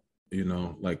about. You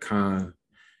know, like Khan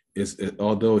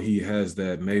although he has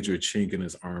that major chink in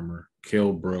his armor,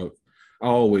 Kell Brook, I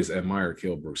always admire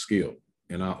Kell Brook's skill,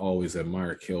 and I always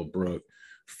admire Kell Brook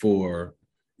for,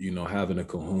 you know, having a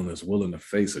kahunas willing to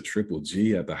face a Triple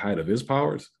G at the height of his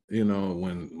powers, you know,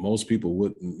 when most people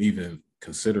wouldn't even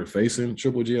consider facing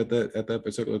Triple G at that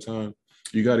particular time.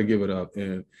 You got to give it up.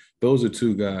 And those are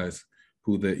two guys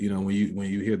who, that, you know, when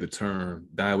you hear the term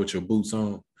die with your boots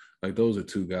on, like, those are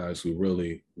two guys who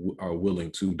really are willing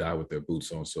to die with their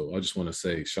boots on. So I just want to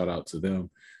say shout out to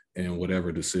them, and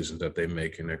whatever decisions that they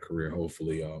make in their career,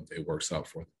 hopefully it works out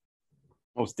for them.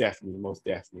 Most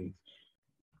definitely.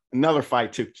 Another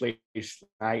fight took place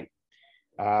tonight.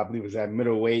 I believe it was at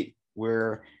middleweight,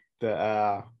 where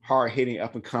the hard-hitting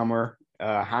up-and-comer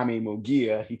Jaime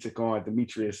Munguia, he took on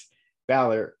Demetrius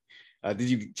Ballard. Did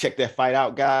you check that fight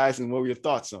out, guys? And what were your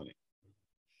thoughts on it?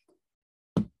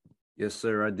 Yes,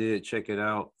 sir. I did check it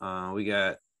out. We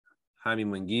got Jaime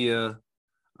Munguia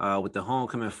with the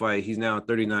homecoming fight. He's now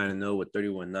 39-0 with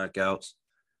 31 knockouts.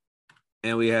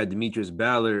 and we had Demetrius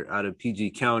Ballard out of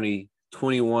PG County,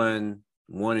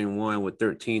 21-1-1 with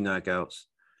 13 knockouts.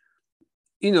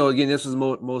 Again, this was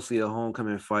mostly a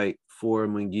homecoming fight for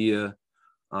Munguia.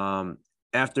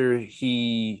 After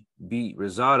he beat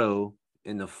Rosado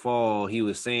in the fall, he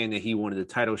was saying that he wanted a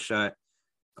title shot.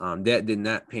 That did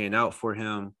not pan out for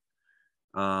him.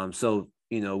 So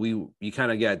you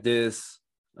kind of got this.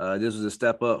 This was a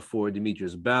step up for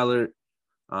Demetrius Ballard.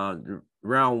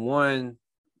 Round one,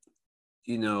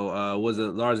 was a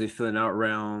largely filling out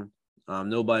round.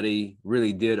 Nobody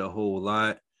really did a whole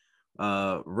lot.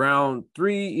 Round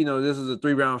three, this is a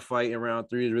 3-round fight, and round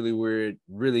three is really where it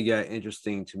really got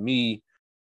interesting to me.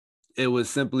 It was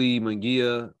simply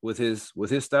Munguia with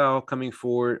his style coming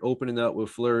forward, opening up with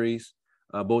flurries,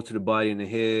 both to the body and the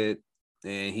head,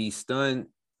 and he stunned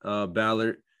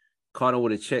Ballard, caught him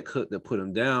with a check hook that put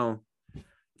him down,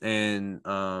 and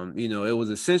it was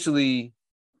essentially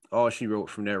all she wrote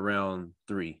from that round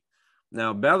three.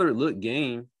 Now Ballard looked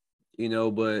game,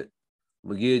 but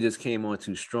Munguia just came on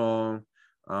too strong.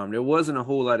 There wasn't a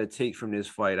whole lot to take from this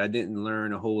fight. I didn't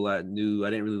learn a whole lot new. I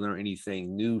didn't really learn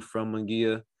anything new from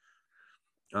Munguia.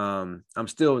 I'm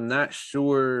still not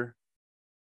sure,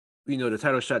 the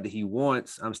title shot that he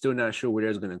wants. I'm still not sure where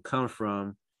that's going to come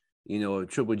from. If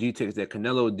Triple G takes that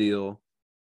Canelo deal,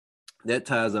 that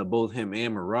ties up both him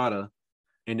and Murata.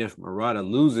 And if Murata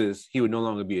loses, he would no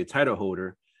longer be a title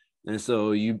holder. And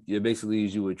so you basically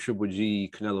leaves you with Triple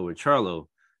G, Canelo, or Charlo.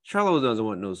 Charlo doesn't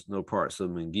want no parts of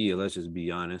Munguia, let's just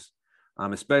be honest.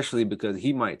 Especially because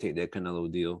he might take that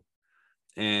Canelo deal.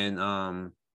 And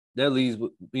that leaves,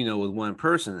 with one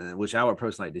person, which I would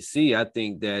personally like to see. I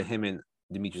think that him and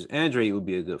Demetrius Andrade would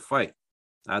be a good fight.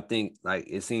 I think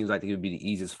it seems like it would be the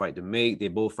easiest fight to make. They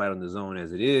both fight on the zone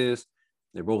as it is.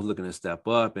 They're both looking to step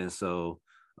up. And so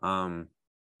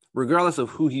regardless of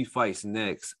who he fights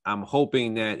next, I'm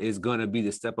hoping that it's going to be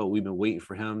the step up we've been waiting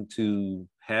for him to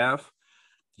have.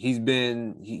 He's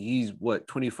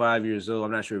 25 years old.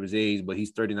 I'm not sure of his age, but he's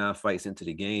 39 fights into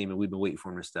the game, and we've been waiting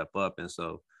for him to step up. And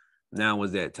so now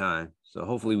was that time. So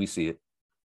hopefully we see it.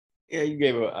 Yeah, you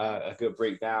gave a good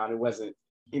breakdown. It wasn't,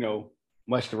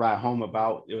 much to write home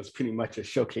about. It was pretty much a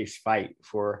showcase fight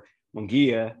for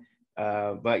Munguia.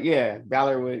 But yeah,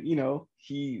 Ballard would,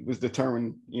 he was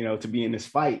determined, to be in this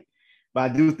fight. But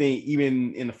I do think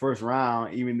even in the first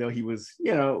round, even though he was,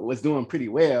 was doing pretty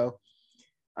well,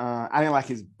 I didn't like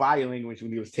his body language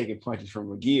when he was taking punches from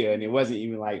Munguia. And it wasn't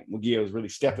even like Munguia was really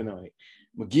stepping on it.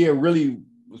 Munguia really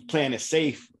was playing it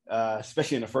safe,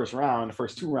 especially in the first round. The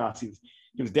first 2 rounds, he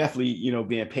was definitely,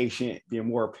 being patient, being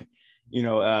more,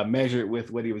 measured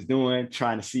with what he was doing,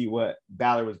 trying to see what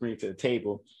Ballard was bringing to the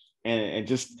table. And I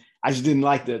just didn't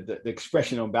like the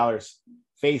expression on Ballard's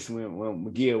face when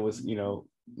Munguia was,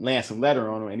 laying some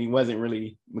letter on him, and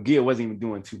Munguia wasn't even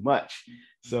doing too much.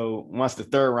 So once the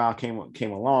 3rd round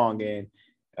came along and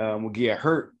Munguia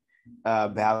hurt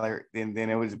Ballard, then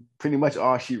it was pretty much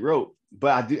all she wrote.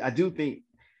 But I do think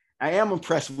I am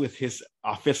impressed with his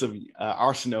offensive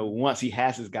arsenal once he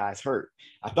has his guys hurt.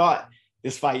 I thought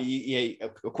this fight,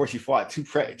 of course, he fought too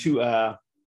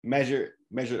measured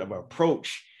of an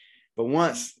approach. But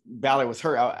once Ballard was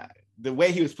hurt, the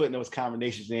way he was putting those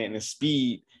combinations in and the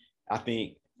speed, I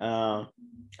think I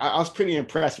was pretty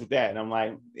impressed with that. And I'm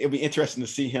like, it'll be interesting to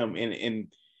see him in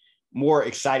more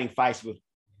exciting fights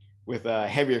with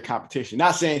heavier competition.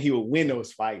 Not saying he will win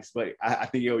those fights, but I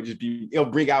think it'll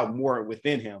bring out more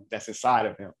within him that's inside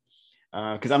of him.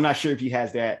 Because I'm not sure if he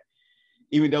has that,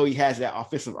 even though he has that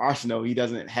offensive arsenal, he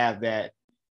doesn't have that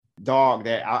dog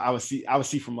that I would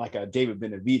see from like a David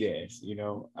Benavidez.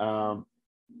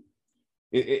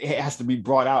 It has to be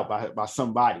brought out by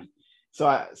somebody.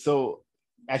 So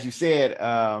as you said,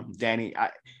 Danny,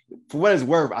 for what it's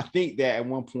worth, I think that at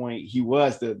one point he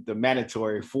was the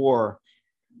mandatory for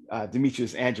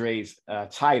Demetrius Andrade's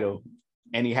title,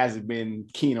 and he hasn't been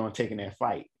keen on taking that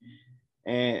fight.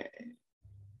 And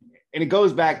it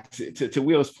goes back to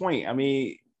Will's point. I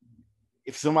mean,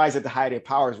 if somebody's at the height of their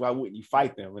powers, why wouldn't you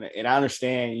fight them? And I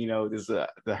understand, there's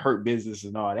the hurt business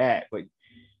and all that, but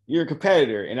you're a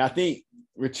competitor. And I think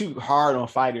we're too hard on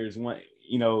fighters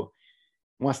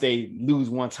once they lose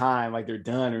one time, like they're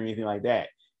done or anything like that.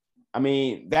 I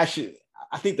mean,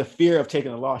 I think the fear of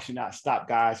taking a loss should not stop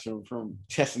guys from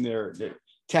testing their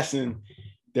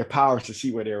powers to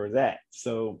see where they were at.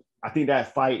 So I think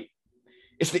that fight,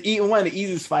 it's one of the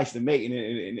easiest fights to make, and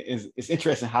it's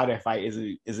interesting how that fight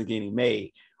isn't getting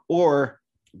made, or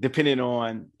depending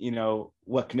on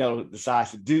what Canelo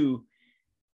decides to do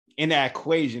in that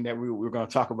equation that we're going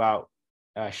to talk about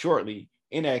shortly.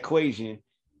 In that equation,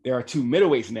 there are 2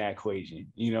 middleweights in that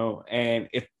equation,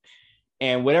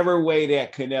 and whatever way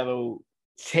that Canelo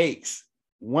takes,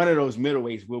 one of those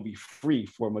middleweights will be free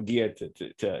for Mungía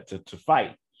to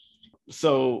fight.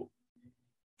 So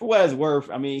for what it's worth,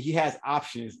 I mean, he has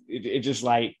options. It just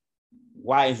like,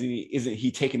 why isn't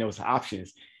he taking those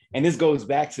options? And this goes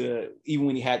back to even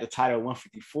when he had the title at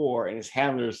 154 and his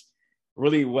handlers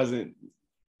really wasn't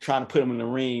trying to put him in the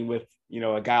ring with,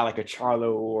 a guy like a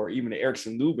Charlo or even an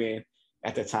Erickson Lubin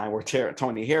at that time, or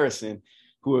Tony Harrison,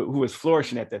 who was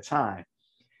flourishing at that time.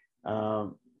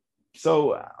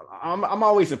 So I'm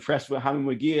always impressed with Jaime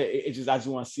Mungía. I just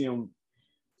want to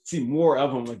see more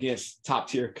of him against top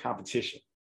tier competition.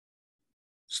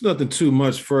 It's nothing too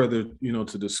much further,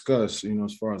 to discuss,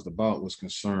 as far as the bout was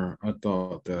concerned. I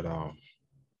thought that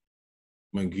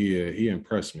Mungía, he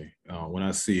impressed me. When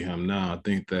I see him now, I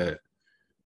think that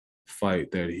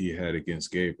fight that he had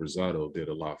against Gabe Rosado did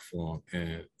a lot for him.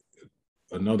 And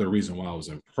another reason why I was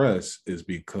impressed is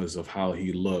because of how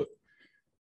he looked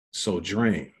so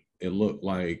drained. It looked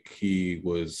like he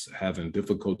was having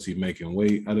difficulty making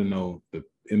weight. I don't know the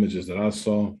images that I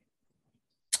saw.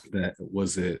 That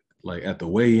was it like at the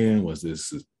weigh-in? Was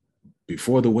this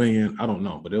before the weigh-in? I don't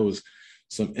know, but there was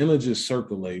some images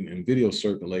circulating and video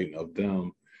circulating of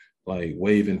them like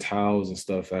waving towels and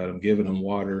stuff at him, giving him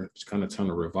water, just kind of trying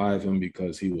to revive him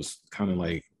because he was kind of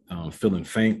like feeling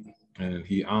faint, and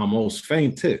he almost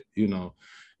fainted,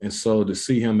 And so to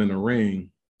see him in the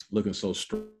ring looking so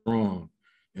strong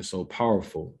and so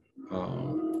powerful,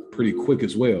 pretty quick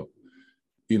as well,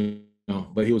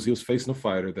 but he was facing a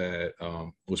fighter that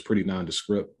was pretty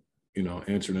nondescript,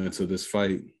 entering into this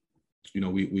fight.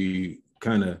 We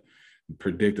kind of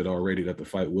predicted already that the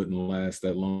fight wouldn't last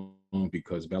that long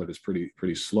because Ballard is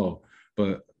pretty slow.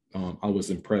 But I was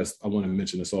impressed. I want to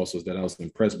mention this also, is that I was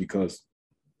impressed because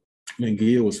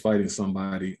Mungía was fighting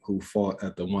somebody who fought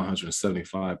at the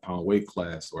 175-pound weight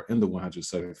class, or in the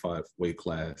 175 weight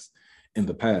class in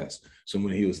the past. So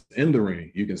when he was in the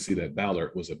ring, you can see that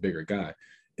Ballard was a bigger guy.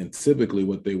 And typically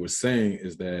what they were saying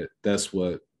is that that's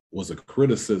what was a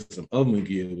criticism of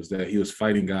Mungía, was that he was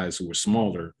fighting guys who were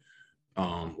smaller,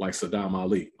 like Saddam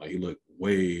Ali. Like, he looked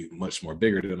way much more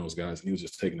bigger than those guys, and he was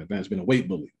just taking advantage, being a weight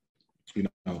bully.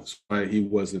 Right? He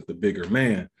wasn't the bigger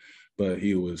man, but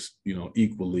he was,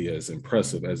 equally as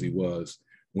impressive as he was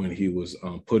when he was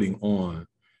putting on,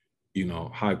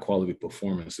 high quality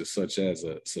performances such as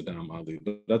a Saddam Ali.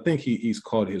 But I think he's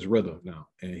caught his rhythm now,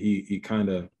 and he kind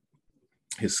of,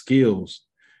 his skills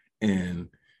and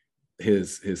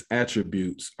his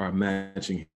attributes are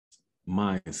matching his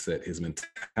mindset, his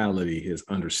mentality, his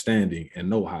understanding and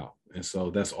know-how. And so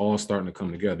that's all starting to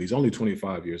come together. He's only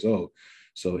 25 years old.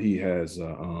 So he has,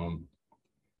 I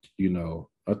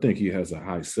think he has a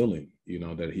high ceiling,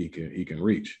 that he can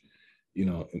reach,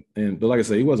 but like I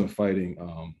said, he wasn't fighting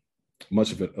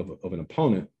much of an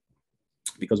opponent,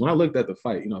 because when I looked at the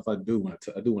fight, if I do want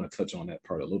to touch on that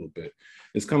part a little bit.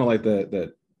 It's kind of like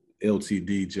that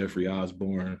LTD Jeffrey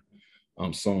Osborne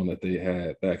song that they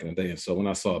had back in the day. And so when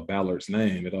I saw Ballard's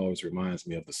name, it always reminds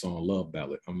me of the song Love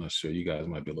Ballad. I'm not sure, you guys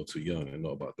might be a little too young to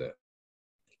know about that.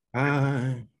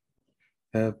 I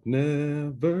have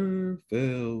never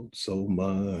felt so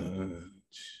much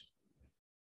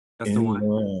in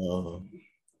love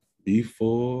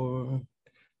before.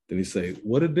 Then he say,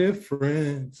 what a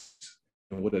difference.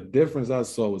 And what a difference I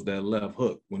saw was that left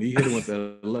hook. When he hit him with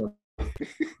that left,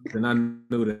 then I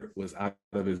knew that it was out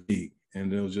of his league.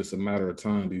 And it was just a matter of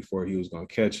time before he was going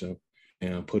to catch him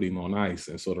and put him on ice.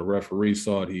 And so the referee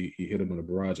saw it. He hit him in a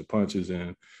barrage of punches,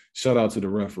 and shout out to the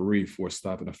referee for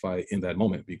stopping the fight in that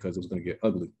moment, because it was going to get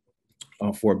ugly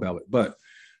for Ballard. But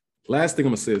last thing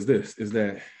I'm going to say is this, is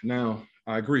that now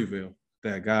I agree, Vil,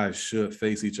 that guys should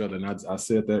face each other. And I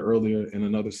said that earlier in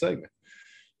another segment,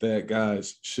 that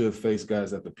guys should face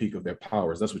guys at the peak of their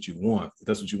powers. That's what you want.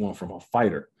 That's what you want from a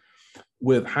fighter.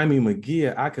 With Jaime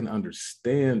Mungía, I can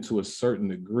understand to a certain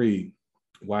degree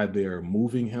why they're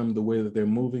moving him the way that they're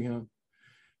moving him,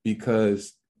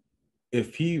 because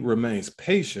if he remains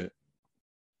patient,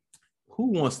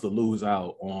 who wants to lose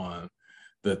out on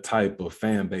the type of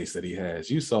fan base that he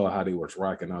has? You saw how they were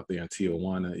rocking out there in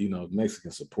Tijuana.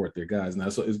 Mexicans support their guys now.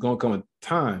 So it's going to come a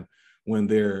time when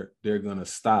they're going to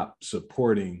stop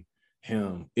supporting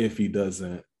him if he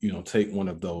doesn't, take one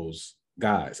of those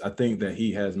guys. I think that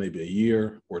he has maybe a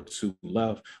year or two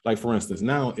left. Like, for instance,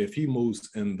 now if he moves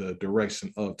in the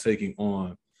direction of taking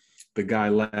on the guy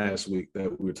last week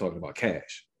that we were talking about,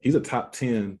 Cash, he's a top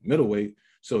 10 middleweight,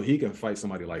 so he can fight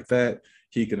somebody like that.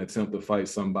 He can attempt to fight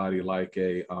somebody like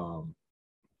a,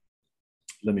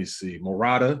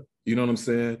 Murata, you know what I'm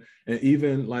saying? And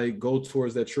even like go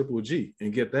towards that Triple G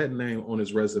and get that name on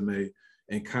his resume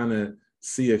and kind of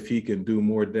see if he can do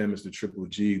more damage to Triple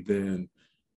G than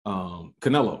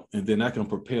Canelo, and then that can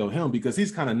propel him because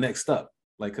he's kind of next up.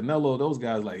 Like Canelo, those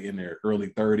guys like in their early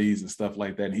 30s and stuff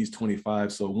like that, and he's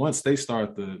 25. So once they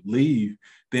start to leave,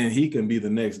 then he can be the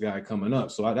next guy coming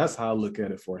up. So that's how I look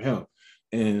at it for him.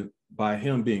 And by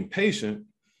him being patient,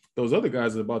 those other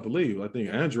guys are about to leave. I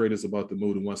think Andrade is about to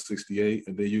move to 168,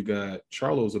 and then you got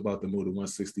Charlo's about to move to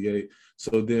 168.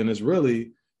 So then it's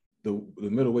really the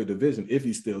middleweight division, if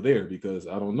he's still there, because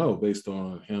I don't know, based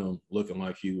on him looking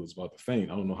like he was about to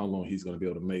faint, I don't know how long he's going to be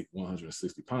able to make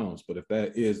 160 pounds. But if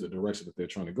that is the direction that they're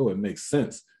trying to go, it makes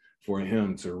sense for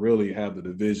him to really have the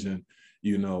division,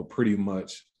 pretty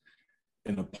much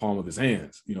in the palm of his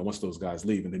hands, once those guys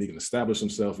leave, and then he can establish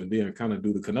himself and then kind of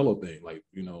do the Canelo thing, like,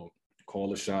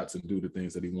 call the shots and do the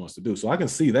things that he wants to do. So I can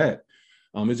see that.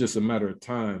 It's just a matter of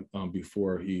time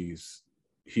before he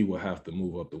will have to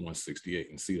move up to 168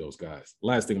 and see those guys.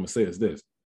 Last thing I'm gonna say is this.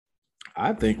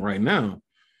 I think right now,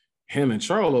 him and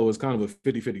Charlo is kind of a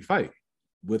 50-50 fight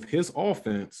with his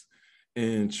offense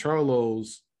and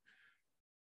Charlo's,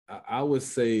 I would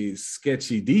say,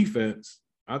 sketchy defense.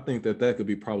 I think that could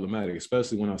be problematic,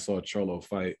 especially when I saw Charlo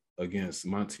fight against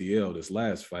Montiel this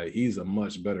last fight. He's a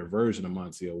much better version of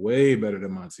Montiel, way better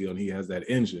than Montiel, and he has that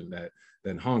engine, that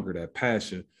hunger, that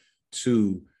passion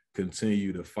to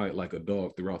continue to fight like a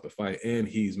dog throughout the fight, and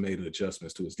he's made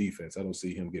adjustments to his defense. I don't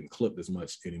see him getting clipped as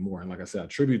much anymore. And like I said, I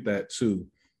attribute that to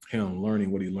him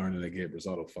learning what he learned in that Gabe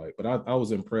Rosado fight. But I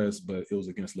was impressed, but it was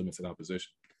against limited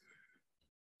opposition.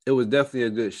 It was definitely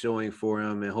a good showing for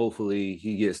him, and hopefully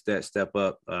he gets that step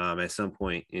up at some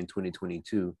point in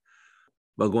 2022.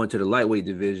 But going to the lightweight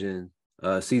division,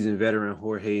 seasoned veteran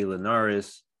Jorge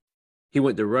Linares, he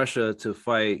went to Russia to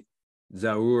fight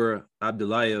Zaur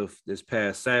Abdullayev this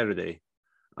past Saturday.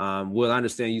 Will, I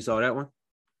understand you saw that one?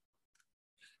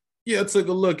 Yeah, I took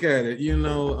a look at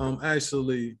it.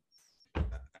 Actually,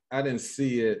 I didn't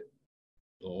see it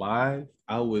live.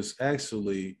 I was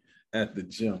actually at the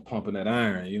gym pumping that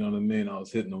iron. You know what I mean? I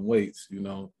was hitting the weights,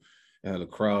 I had a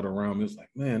crowd around me. It's like,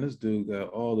 man, this dude got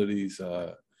all of these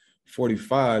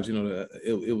 45s.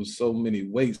 It was so many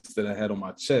weights that I had on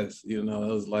my chest. It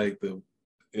was like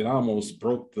it almost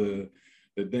broke the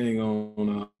thing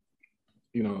on,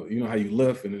 how you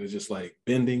lift, and then it's just like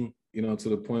bending, to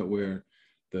the point where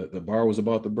the bar was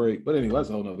about to break. But anyway, that's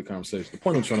a whole nother conversation. The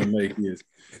point I'm trying to make is,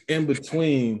 in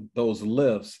between those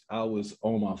lifts, I was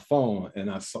on my phone and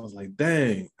I was like,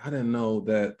 dang, I didn't know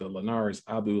that the Linares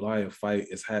Abdullayev fight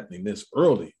is happening this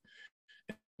early.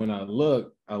 When I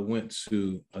looked, I went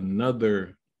to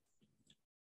another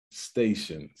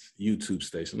YouTube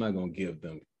station. I'm not going to give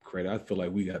them credit. I feel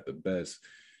like we got the best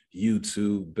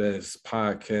YouTube, best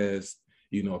podcast,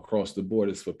 across the board.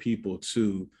 Is for people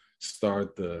to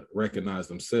start to recognize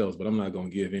themselves, but I'm not going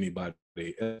to give anybody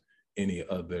any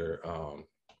other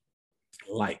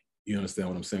light. You understand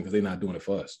what I'm saying? Because they're not doing it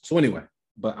for us. So anyway,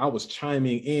 but I was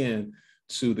chiming in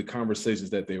to the conversations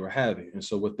that they were having. And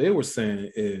so what they were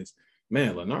saying is,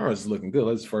 man, Linares is looking good.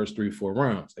 Let's first 3-4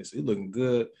 rounds. They said he's looking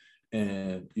good.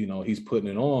 And, he's putting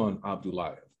it on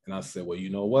Abdullayev. And I said, well, you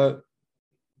know what?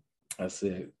 I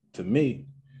said, to me,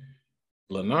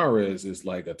 Linares is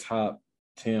like a top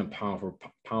 10 pound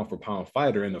for pound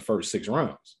fighter in the first 6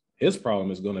 rounds. His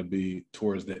problem is going to be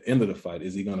towards the end of the fight.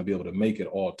 Is he going to be able to make it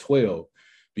all 12?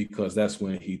 Because that's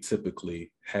when he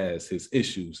typically has his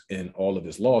issues, and all of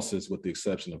his losses, with the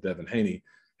exception of Devin Haney,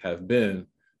 have been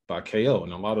by KO.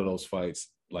 And a lot of those fights,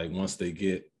 like once they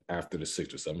get after the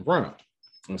 6th or 7th round.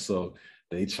 And so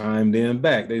they chimed in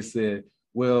back. They said,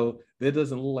 well, that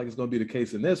doesn't look like it's going to be the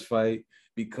case in this fight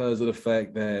because of the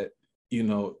fact that,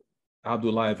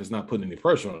 Abdullayev is not putting any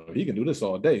pressure on him. He can do this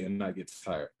all day and not get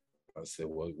tired. I said,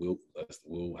 well,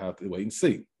 we'll have to wait and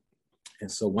see.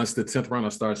 And so once the 10th round, I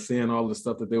started seeing all the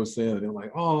stuff that they were saying, and they're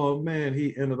like, oh, man,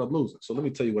 he ended up losing. So let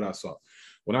me tell you what I saw.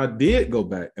 When I did go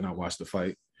back and I watched the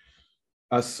fight,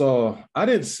 I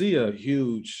didn't see a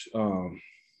huge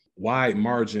wide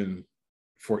margin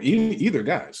for either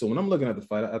guy. So when I'm looking at the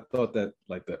fight, I thought that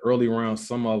like the early rounds,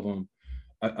 some of them,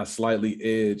 I slightly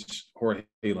edged Jorge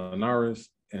Linares.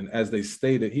 And as they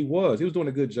stated, he was doing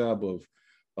a good job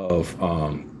of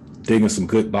digging some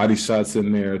good body shots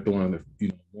in there, throwing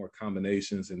more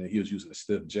combinations, and then he was using a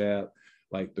stiff jab,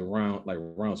 like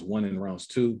rounds 1 and rounds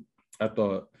 2. I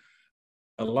thought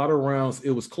a lot of rounds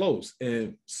it was close,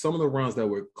 and some of the rounds that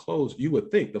were close, you would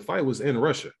think the fight was in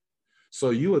Russia,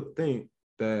 so you would think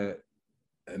that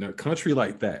in a country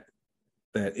like that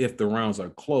if the rounds are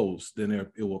close, then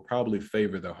it will probably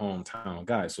favor the hometown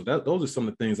guy. So those are some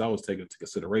of the things I was taking into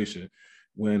consideration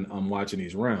when I'm watching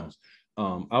these rounds.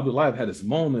 Abdullayev had his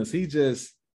moments. He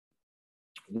just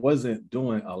wasn't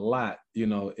doing a lot. You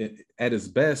know, at his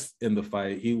best in the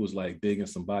fight, he was like digging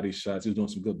some body shots. He was doing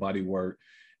some good body work.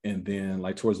 And then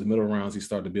like towards the middle rounds, he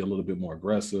started to be a little bit more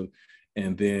aggressive.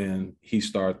 And then he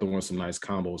started throwing some nice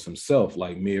combos himself,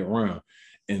 like mid round.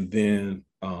 And then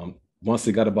once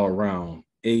it got about round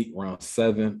 8, round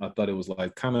 7, I thought it was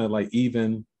like kind of like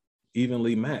evenly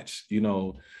matched, you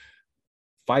know,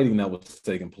 fighting that was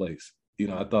taking place. You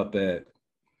know, I thought that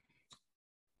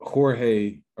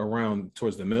Jorge around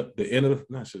towards the end of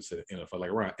not should say the end of the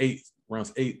fight, like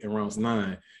rounds 8 and rounds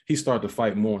 9, he started to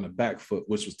fight more on the back foot,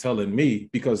 which was telling me,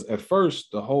 because at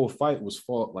first the whole fight was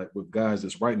fought like with guys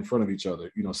just right in front of each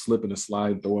other, you know, slipping and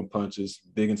sliding, throwing punches,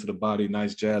 digging to the body,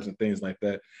 nice jabs and things like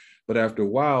that. But after a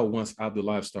while, once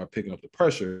Abdullayev started picking up the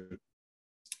pressure,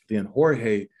 then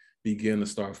Jorge began to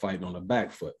start fighting on the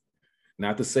back foot.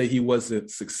 Not to say he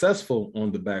wasn't successful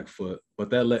on the back foot, but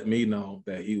that let me know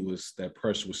that that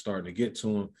pressure was starting to get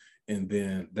to him. And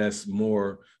then that's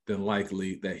more than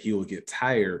likely that he'll get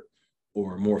tired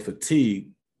or more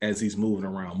fatigued as he's moving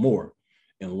around more.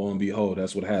 And lo and behold,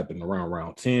 that's what happened around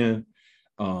round 10.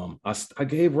 I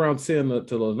gave round 10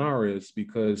 to Linares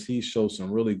because he showed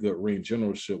some really good ring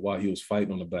generalship while he was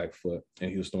fighting on the back foot, and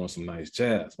he was throwing some nice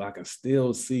jabs. But I can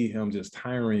still see him just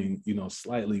tiring, you know,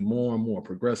 slightly more and more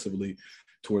progressively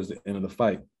towards the end of the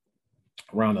fight.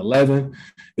 Round 11,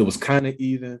 it was kind of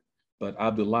even, but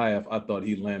Abdullayev, I thought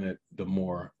he landed the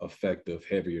more effective,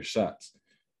 heavier shots.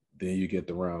 Then you get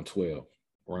to round 12.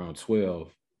 Round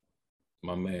 12,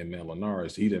 my man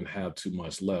Linares, he didn't have too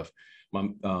much left.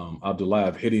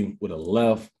 Abdullayev hit him with a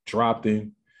left, dropped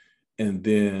him, and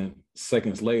then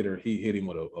seconds later, he hit him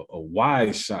with a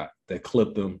wide shot that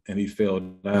clipped him, and he fell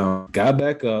down, got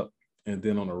back up, and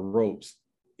then on the ropes,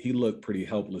 he looked pretty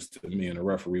helpless to me, and the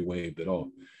referee waved it off.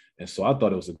 And so I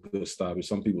thought it was a good stoppage.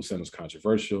 Some people said it was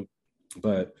controversial,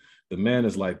 but the man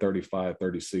is like 35,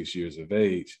 36 years of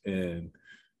age, and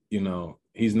you know,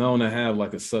 he's known to have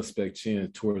like a suspect chin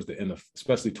towards the end of,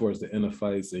 especially towards the end of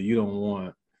fights, and you don't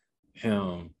want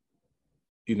him,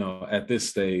 you know, at this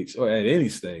stage or at any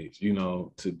stage, you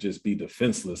know, to just be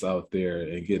defenseless out there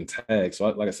and getting tagged. So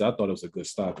like I said, I thought it was a good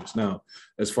stoppage. Now,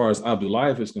 as far as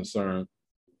Abdullayev is concerned,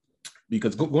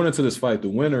 because going into this fight, the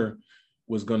winner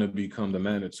was going to become the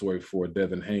mandatory for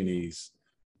Devin Haney's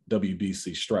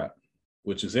WBC strap,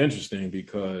 which is interesting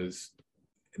because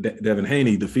Devin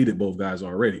Haney defeated both guys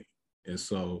already. And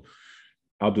so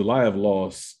Abdullayev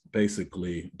lost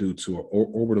basically due to an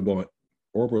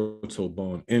orbital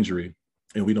bone injury,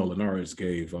 and we know Linares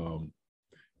gave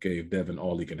Devin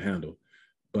all he can handle.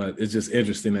 But it's just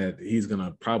interesting that he's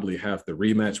gonna probably have to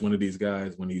rematch one of these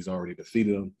guys when he's already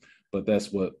defeated them. But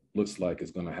that's what looks like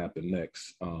is gonna happen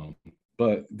next.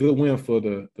 But good win for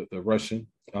the Russian,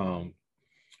 and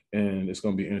it's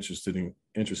gonna be interesting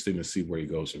to see where he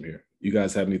goes from here. You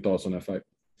guys have any thoughts on that fight?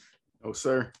 Oh,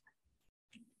 sir.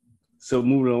 So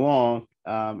moving along,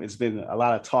 it's been a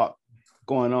lot of talk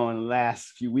going on in the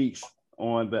last few weeks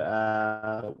on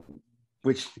the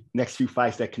which next few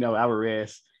fights that Canelo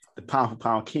Alvarez, the pound for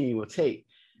pound king, will take.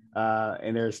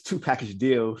 And there's 2 package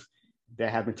deals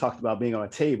that have been talked about being on a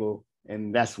table,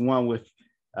 and that's one with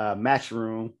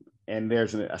Matchroom, and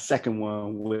there's a second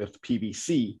one with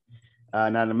PBC.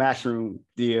 Now the Matchroom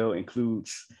deal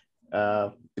includes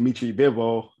Dmitry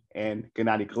Bivol and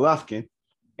Gennady Golovkin,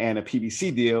 and a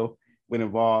PBC deal would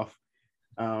involve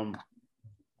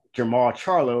Jermall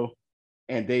Charlo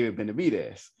and David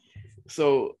Benavidez.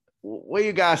 So what are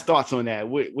you guys' thoughts on that?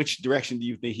 Which direction do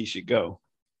you think he should go?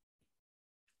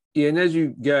 Yeah, and as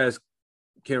you guys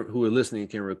who are listening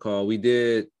can recall, we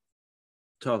did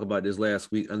talk about this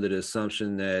last week under the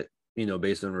assumption that, you know,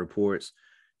 based on reports,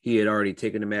 he had already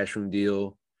taken the Matchroom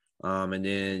deal. And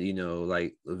then, you know,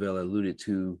 like Lavelle alluded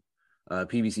to,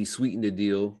 PBC sweetened the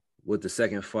deal with the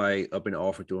second fight up in the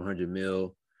offer to 100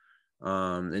 mil.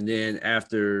 And then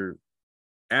after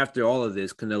all of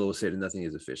this, Canelo said that nothing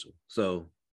is official. So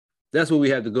that's what we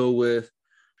have to go with.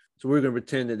 So we're going to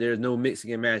pretend that there's no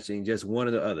mixing and matching, just one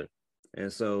or the other.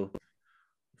 And so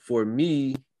for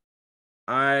me,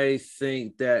 I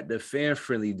think that the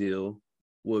fan-friendly deal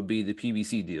would be the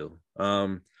PBC deal.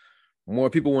 More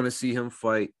people want to see him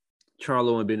fight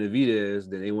Charlo and Benavidez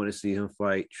than they want to see him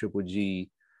fight Triple G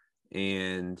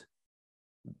and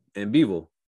Bivol.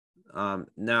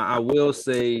 Now, I will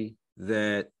say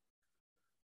that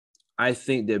I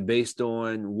think that based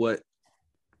on what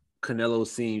Canelo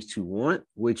seems to want,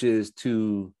 which is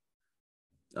to,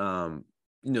 the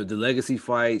legacy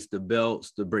fights, the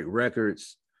belts, the break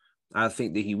records, I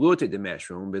think that he will take the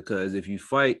Matchroom, because if you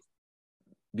fight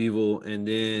Bivol and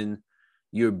then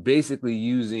you're basically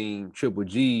using Triple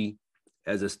G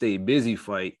as a stay busy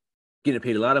fight, getting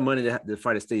paid a lot of money to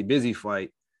fight a stay busy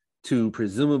fight to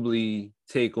presumably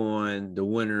take on the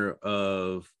winner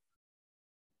of,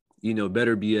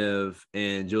 Beterbiev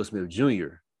and Joe Smith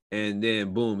Jr. And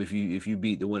then boom, if you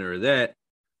beat the winner of that,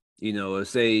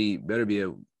 say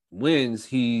Beterbiev wins,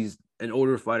 he's an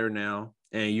older fighter now,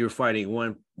 and you're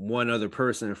fighting one other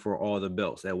person for all the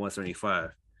belts at 175,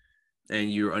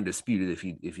 and you're undisputed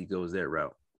if he goes that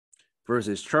route.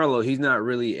 Versus Charlo, he's not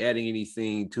really adding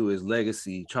anything to his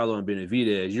legacy. Charlo and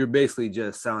Benavidez, you're basically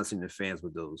just silencing the fans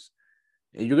with those,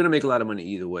 and you're gonna make a lot of money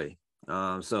either way.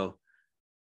 So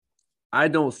I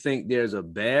don't think there's a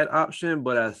bad option,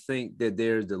 but I think that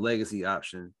there's the legacy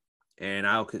option, and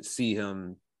I could see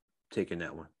him taking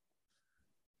that one.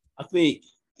 I think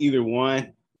either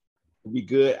one would be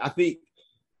good. I think,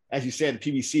 as you said, the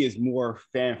PBC is more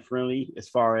fan friendly as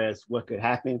far as what could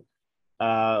happen.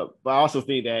 But I also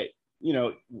think that,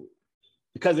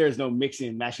 because there's no mixing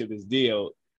and matching of this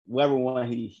deal, whatever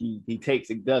one he takes,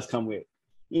 it does come with,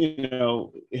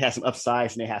 it has some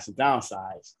upsides and it has some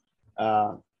downsides.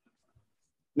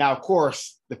 Now, of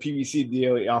course, the PBC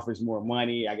deal, it offers more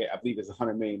money. I believe it's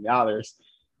 $100 million.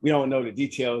 We don't know the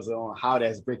details on how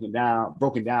that's broken down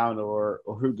or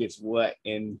who gets what,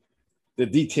 and the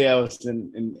details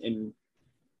and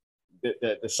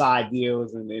the side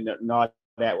deals and all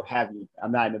that, what have you.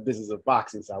 I'm not in the business of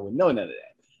boxing, so I wouldn't know none of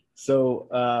that.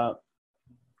 So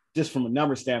just from a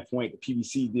number standpoint, the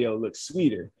PBC deal looks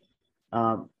sweeter.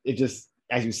 It just,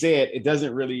 as you said, it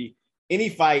doesn't really, any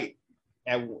fight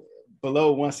at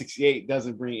below 168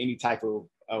 doesn't bring any type of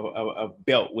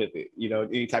belt with it,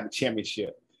 any type of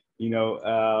championship,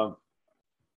 because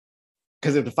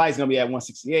if the fight's going to be at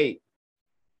 168,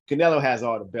 Canelo has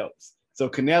all the belts.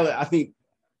 So I think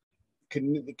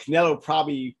Canelo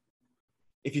probably,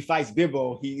 if he fights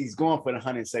Bivol, he's going for the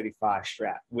 175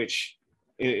 strap, which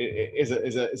is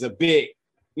a big,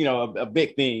 a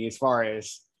big thing as far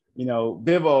as,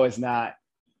 Bivol is not,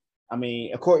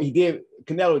 of course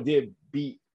Canelo did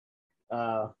beat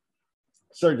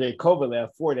Sergey Kovalev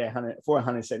for that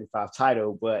 175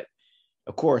 title, but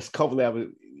of course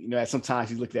Kovalev, sometimes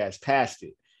he's looked at as past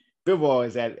it. Bivol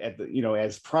is at the,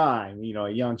 as prime, a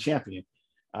young champion.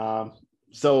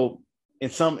 So in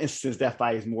some instances that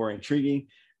fight is more intriguing,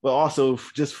 but also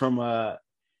just from a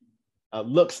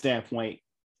look standpoint,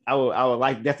 I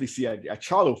would definitely see a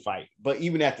Charlo fight. But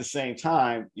even at the same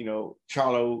time,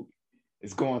 Charlo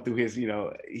is going through his,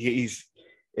 he's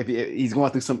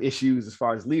going through some issues as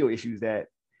far as legal issues that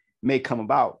may come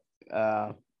about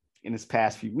in this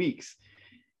past few weeks.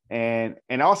 And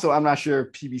also, I'm not sure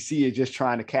if PBC is just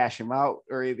trying to cash him out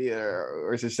or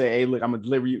to say, hey, look, I'm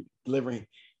delivering,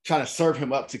 trying to serve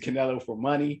him up to Canelo for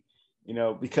money,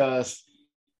 because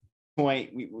I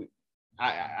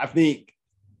think,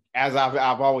 as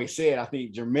I've always said, I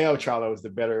think Jermell Charlo is the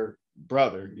better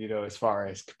brother, as far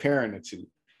as comparing the two.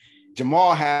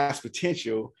 Jamal has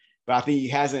potential, but I think he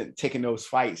hasn't taken those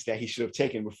fights that he should have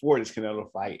taken before this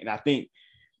Canelo fight. And I think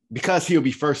because he'll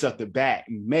be first up the bat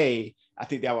in May, I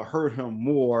think that would hurt him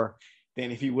more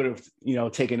than if he would have,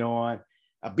 taken on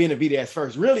Benavidez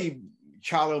first. Really,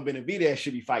 Charlo and Benavidez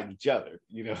should be fighting each other.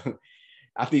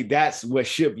 I think that's what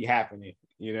should be happening.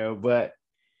 But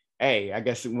hey, I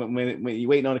guess when you're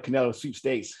waiting on the Canelo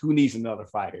sweepstakes, who needs another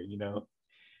fighter?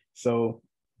 So,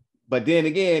 but then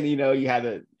again, you had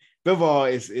the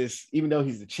Bivol is even though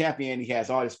he's the champion, he has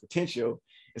all this potential.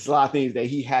 It's a lot of things that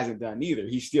he hasn't done either.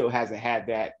 He still hasn't had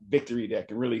that victory that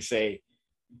can really say,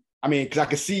 because I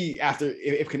could see after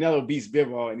if Canelo beats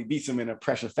Bivol and he beats him in a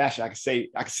pressure fashion, I could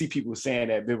see people saying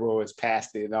that Bivol is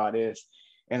past it and all this.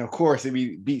 And of course, if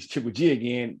he beats Triple G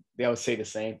again, they'll say the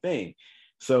same thing.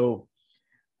 So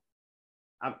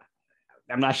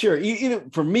I'm not sure. Either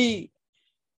for me,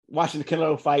 watching the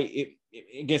Canelo fight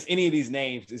against any of these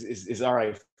names is all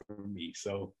right for me.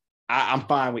 So I'm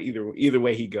fine with either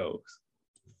way he goes.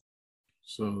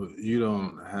 So you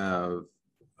don't have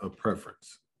a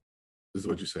preference, is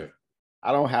what you say?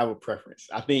 I don't have a preference.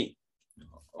 I think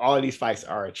all of these fights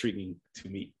are intriguing to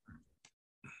me.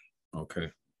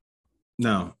 Okay.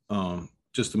 Now,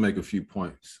 just to make a few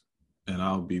points, and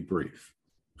I'll be brief.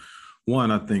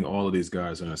 One, I think all of these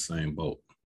guys are in the same boat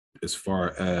as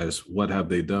far as what have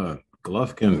they done.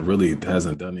 Golovkin really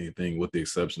hasn't done anything with the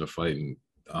exception of fighting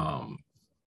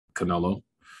Canelo.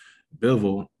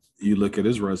 Bivol, you look at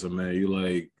his resume, you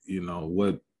like,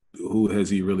 who has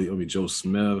he really? Joe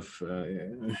Smith,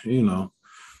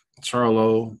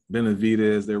 Charlo,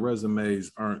 Benavidez, their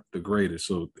resumes aren't the greatest.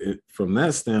 So from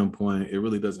that standpoint, it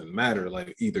really doesn't matter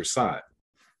like either side.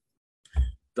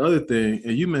 The other thing,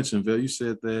 and you mentioned, Vel, you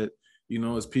said that,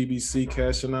 is PBC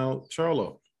cashing out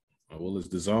Charlo. Well, is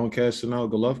DAZN cashing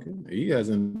out Golovkin? He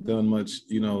hasn't done much,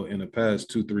 in the past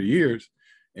 2-3 years,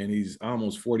 and he's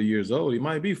almost 40 years old. He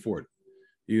might be 40,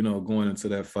 going into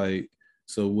that fight.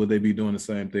 So will they be doing the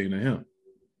same thing to him?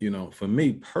 For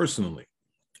me personally,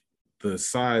 the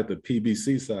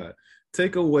PBC side,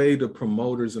 take away the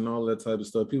promoters and all that type of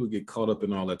stuff. People get caught up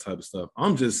in all that type of stuff.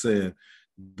 I'm just saying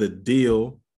the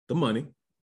deal, the money,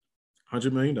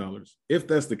 $100 million, if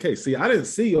that's the case. See, I didn't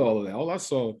see all of that. All I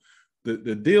saw,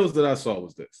 the deals that I saw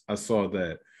was this. I saw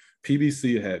that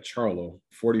PBC had Charlo,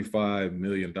 $45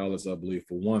 million, I believe,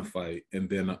 for one fight. And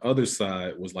then the other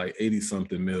side was like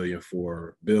 80-something million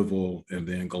for Bivol and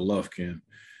then Golovkin.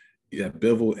 You had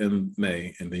Bivol in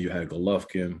May, and then you had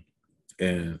Golovkin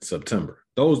in September.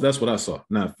 That's what I saw.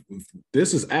 Now, if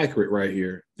this is accurate right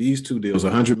here. These two deals,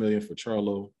 $100 million for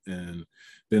Charlo and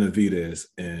Benavidez,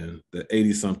 and the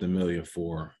 80-something million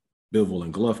for Bivol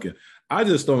and Golovkin. I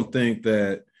just don't think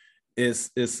that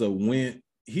it's a win.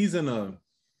 He's in a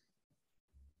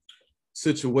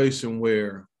situation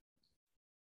where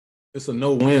it's a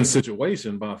no-win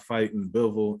situation by fighting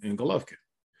Bivol and Golovkin,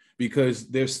 because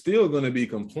they're still going to be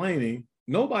complaining.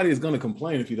 Nobody is going to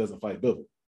complain if he doesn't fight Bivol.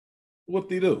 What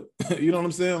do he do? You know what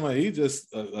I'm saying? Like, he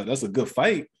just that's a good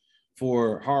fight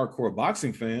for hardcore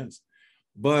boxing fans.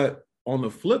 But on the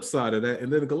flip side of that,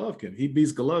 and then Golovkin, he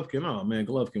beats Golovkin. Oh man,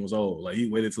 Golovkin was old. Like, he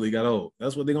waited till he got old.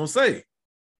 That's what they're gonna say.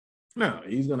 Now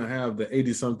he's gonna have the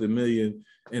 80-something million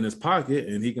in his pocket,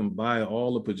 and he can buy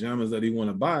all the pajamas that he want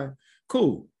to buy.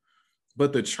 Cool.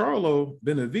 But the Charlo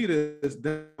Benavidez,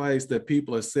 that that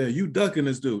people are saying, you ducking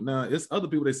this dude. Now, it's other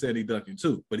people that said he ducking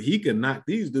too, but he can knock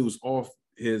these dudes off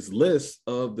his list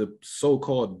of the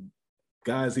so-called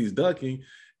guys he's ducking,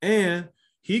 and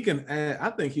he can add,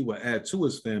 I think he will add to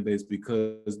his fan base,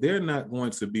 because they're not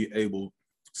going to be able,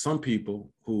 some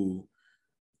people who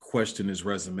question his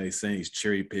resume saying he's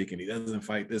cherry picking, he doesn't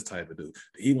fight this type of dude.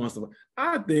 He wants to,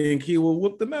 I think he will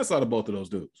whoop the mess out of both of those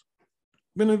dudes.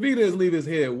 Benavidez leave his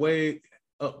head way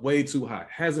up, way too high.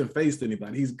 Hasn't faced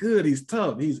anybody. He's good. He's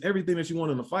tough. He's everything that you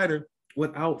want in a fighter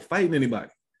without fighting anybody.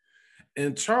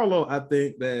 And Charlo, I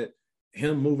think that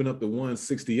him moving up to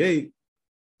 168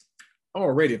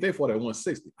 already, if they fought at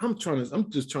 160, I'm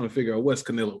just trying to figure out what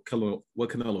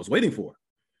Canelo's waiting for,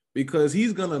 because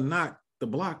he's gonna knock the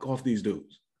block off these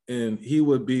dudes, and he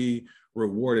would be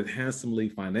rewarded handsomely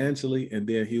financially, and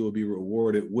then he will be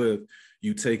rewarded with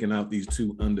you taking out these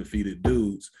two undefeated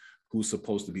dudes who's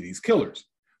supposed to be these killers.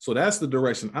 So that's the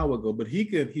direction I would go. But he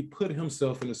put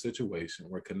himself in a situation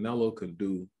where Canelo can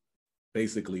do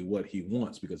basically what he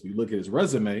wants, because if you look at his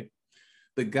resume,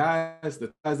 the guys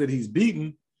that he's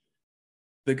beaten,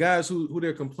 the guys who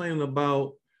they're complaining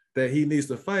about that he needs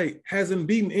to fight, hasn't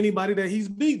beaten anybody that he's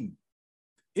beaten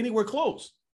anywhere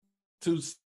close to.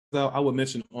 I would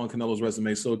mention on Canelo's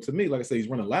resume. So to me, like I say, he's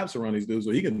running laps around these dudes,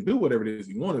 so he can do whatever it is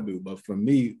he want to do. But for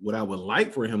me, what I would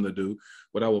like for him to do,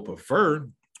 what I would prefer,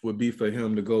 would be for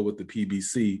him to go with the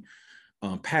PBC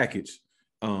package,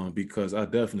 because I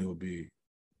definitely would be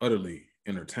utterly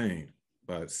entertained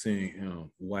by seeing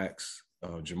him wax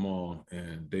Jamal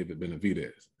and David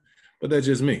Benavidez. But that's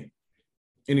just me.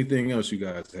 Anything else you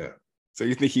guys have? So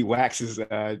you think he waxes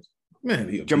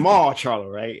man, Jamal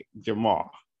Charlo, right? Jamal.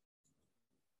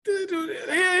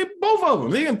 Hey, both of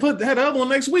them. He can put that other one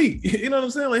next week. You know what I'm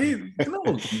saying?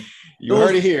 Like, you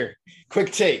heard it here.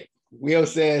 Quick take. Will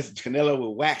says Canelo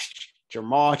will wax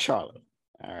Jamal Charlo.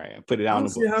 All right, I put it out. I don't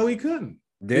see how he couldn't.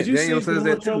 Daniel says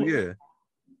that too.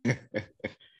 Yeah.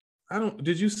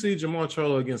 Did you see Jamal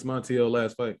Charlo against Montiel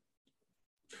last fight?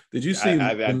 Did you see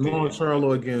Jamal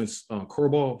Charlo against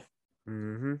Korobov?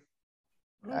 Mm-hmm.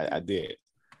 I did.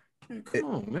 Man, come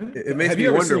on, man. It makes me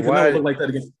wonder why. Look like that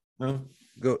against? Huh?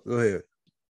 Go ahead.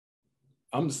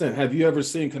 I'm just saying, have you ever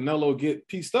seen Canelo get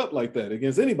pieced up like that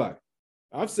against anybody?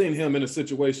 I've seen him in a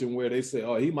situation where they say,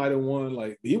 oh, he might have won.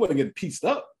 Like, he wasn't getting pieced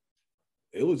up.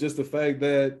 It was just the fact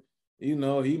that, he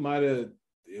might have,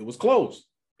 it was close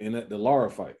in the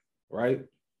Lara fight, right?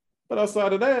 But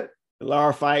outside of that, the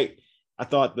Lara fight, I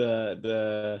thought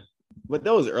but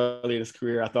that was early in his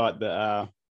career. I thought the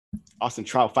Austin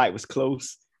Trout fight was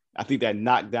close. I think that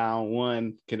knockdown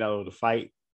won Canelo the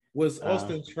fight. Was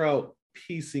Austin Trout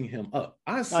piecing him up?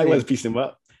 I wasn't piecing him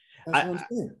up.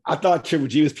 I thought Triple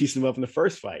G was piecing him up in the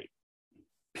first fight.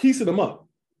 Piecing him up?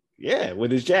 Yeah,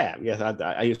 with his jab. Yes,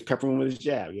 I used peppering him with his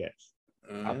jab. Yes,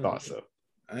 I thought so.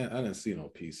 I didn't see no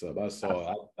piece up. I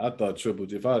thought Triple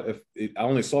G. If I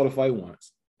only saw the fight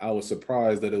once, I was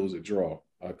surprised that it was a draw,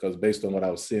 because based on what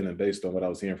I was seeing and based on what I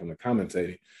was hearing from the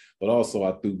commentating, but also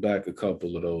I threw back a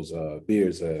couple of those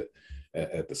beers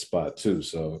at the spot too.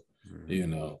 So,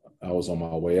 I was on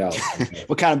my way out.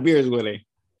 What kind of beers were they?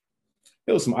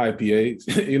 it was some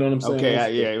IPAs. You know what I'm saying? Okay,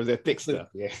 yeah, it was that thick stuff.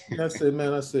 Yeah. I said,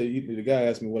 man, the guy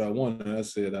asked me what I wanted. And I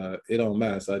said, it don't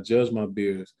matter. So I judge my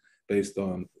beers based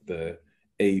on the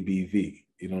ABV.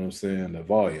 You know what I'm saying? The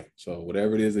volume. So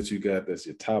whatever it is that you got, that's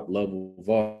your top level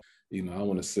volume. You know, I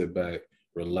want to sit back,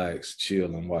 relax,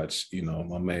 chill, and watch, you know,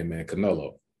 my main man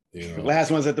Canelo. You know,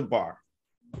 last one's at the bar.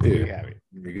 Yeah, you have it.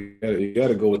 You got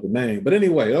to go with the name. But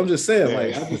anyway, I'm just saying,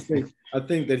 like, I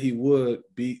think that he would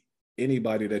beat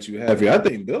anybody that you have here. I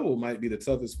think Bivol might be the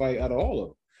toughest fight out of all of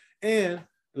them. And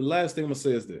the last thing I'm gonna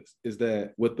say is this: is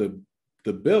that with the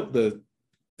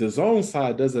zone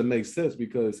side doesn't make sense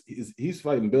because he's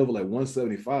fighting Bivol at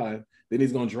 175, then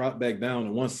he's gonna drop back down to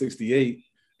 168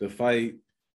 to fight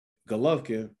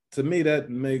Golovkin. To me, that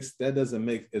doesn't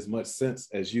make as much sense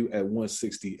as you at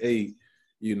 168.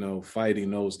 You know, fighting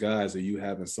those guys, or you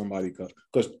having somebody because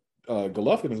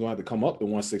Golovkin is going to have to come up to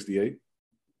 168.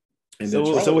 And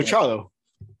so with Charlo.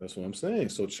 That's what I'm saying.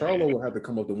 So Charlo will have to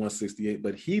come up to 168,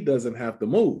 but he doesn't have to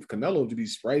move. Canelo will be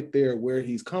right there where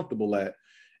he's comfortable at.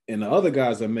 And the other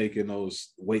guys are making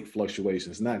those weight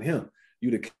fluctuations, not him. You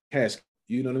the cash,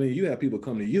 you know what I mean? You have people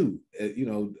come to you, you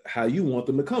know, how you want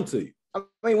them to come to you. I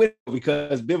mean,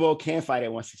 because Bivol can fight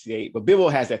at 168, but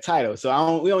Bivol has that title,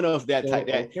 so we don't know if that fight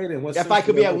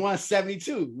could be at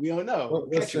 172. We don't know.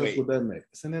 What sense would that make?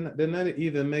 So then that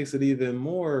even makes it even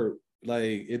more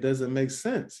like it doesn't make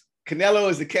sense. Canelo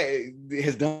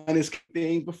has done his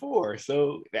thing before,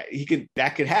 so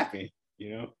that could happen.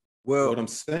 You know. Well, what I'm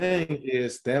saying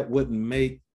is that wouldn't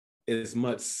make as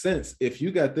much sense if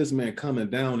you got this man coming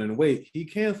down in weight. He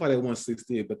can fight at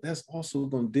 168, but that's also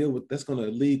going to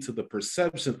lead to the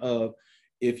perception of,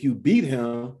 if you beat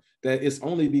him, that it's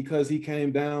only because he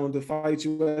came down to fight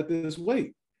you at this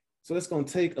weight. So that's going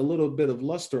to take a little bit of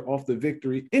luster off the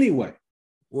victory anyway.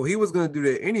 Well, he was going to do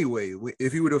that anyway.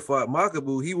 If he would have fought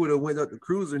Makabu, he would have went up to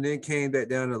cruiser and then came back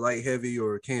down to light heavy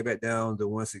or came back down to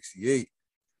 168.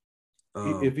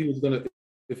 If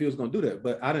he was going to do that,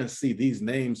 but I didn't see these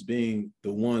names being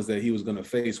the ones that he was going to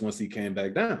face once he came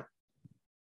back down.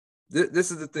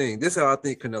 This is the thing. This is how I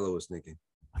think Canelo was thinking.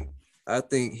 I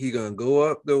think he's going to go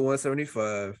up to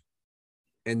 175,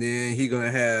 and then he's going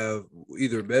to have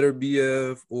either better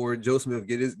BF or Joe Smith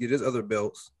get his other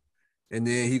belts, and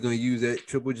then he's going to use that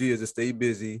Triple G as to stay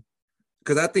busy.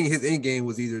 Because I think his end game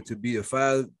was either to be a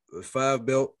five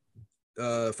belt,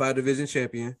 5-division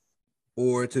champion,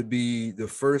 or to be the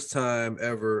first time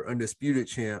ever undisputed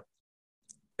champ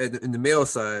in the male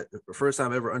side, the first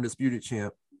time ever undisputed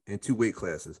champ in 2 weight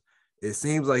classes. It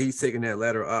seems like he's taking that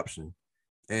latter option.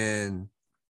 And,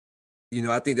 you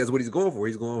know, I think that's what he's going for.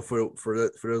 He's going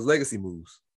for those legacy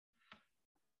moves.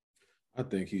 I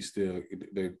think he's still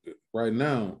right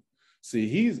now.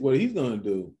 See, what he's going to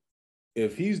do,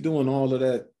 if he's doing all of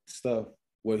that stuff,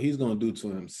 what he's going to do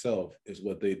to himself is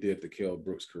what they did to Kell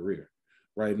Brooks' career.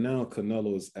 Right now,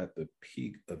 Canelo is at the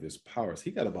peak of his powers.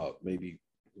 He got about maybe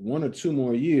 1 or 2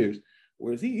 more years,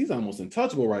 whereas he's almost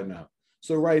untouchable right now.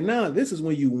 So right now, this is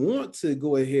when you want to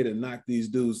go ahead and knock these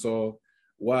dudes off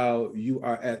while you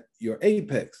are at your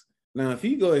apex. Now, if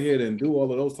he go ahead and do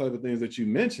all of those type of things that you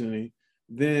mentioned,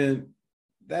 then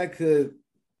that could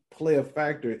play a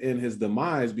factor in his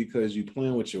demise because you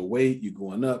playing with your weight, you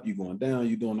going up, you going down,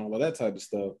 you doing all of that type of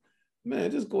stuff.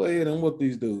 Man, just go ahead and whoop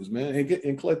these dudes, man,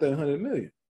 and collect that $100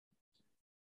 million.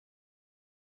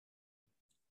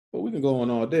 But we can go on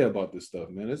all day about this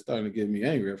stuff, man. It's starting to get me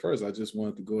angry. At first, I just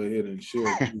wanted to go ahead and share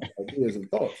ideas and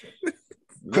thoughts.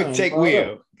 Quick take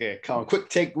wheel. Okay, come on, quick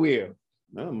take wheel.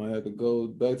 Now I might have to go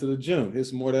back to the gym, hit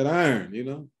some more of that iron, you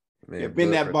know? Man,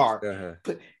 bend that bar.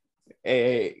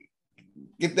 Hey,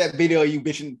 get that video of you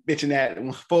bitching at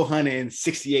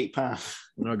 468 pounds.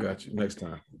 I got you. Next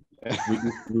time.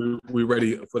 we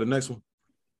ready for the next one?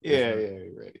 Yeah,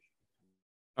 we're ready.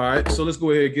 All right, so let's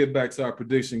go ahead and get back to our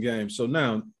prediction game. So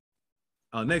now,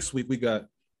 next week we got,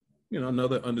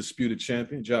 another undisputed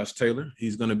champion, Josh Taylor.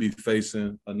 He's going to be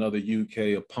facing another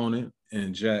UK opponent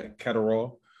in Jack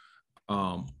Catterall.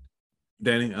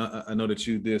 Danny, I know that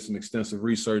you did some extensive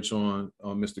research on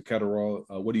Mr. Catterall.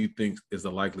 What do you think is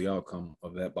the likely outcome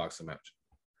of that boxing match?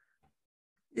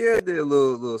 Yeah, I did a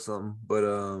little something, but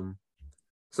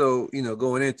so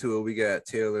going into it, we got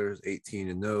Taylor's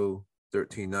 18-0,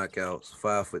 13 knockouts,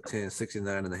 5'10",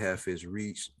 69.5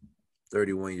 reach,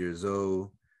 31 years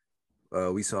old.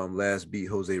 We saw him last beat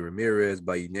Jose Ramirez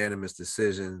by unanimous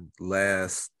decision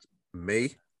last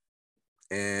May.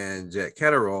 And Jack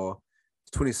Catterall,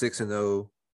 26-0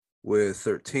 with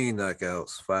 13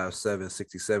 knockouts, 5'7",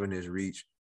 67 reach,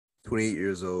 28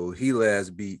 years old. He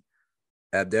last beat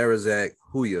Abdarazak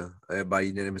Huya by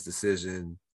unanimous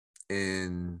decision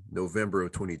in November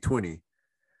of 2020.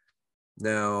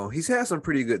 Now, he's had some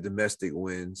pretty good domestic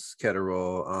wins,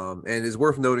 Catterall. And it's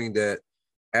worth noting that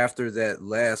after that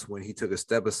last one, he took a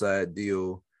step aside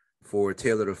deal for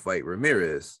Taylor to fight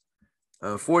Ramirez.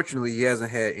 Unfortunately, he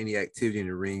hasn't had any activity in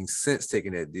the ring since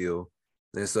taking that deal.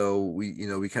 And so we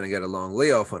kind of got a long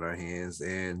layoff on our hands.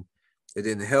 And it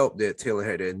didn't help that Taylor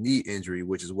had a knee injury,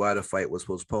 which is why the fight was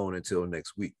postponed until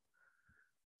next week.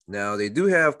 Now, they do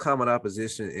have common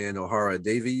opposition in O'Hara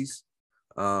Davies,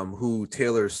 who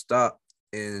Taylor stopped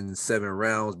in 7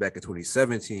 rounds back in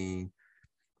 2017.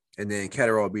 And then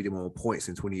Catterall beat him on points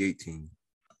in 2018.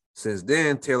 Since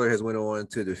then, Taylor has went on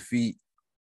to defeat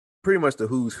pretty much the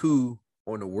who's who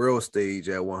on the world stage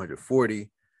at 140.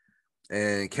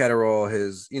 And Catterall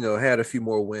has, had a few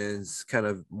more wins, kind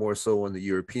of more so on the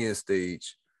European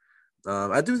stage.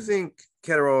 I do think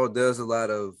Catterall does a lot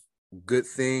of good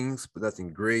things, but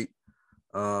nothing great.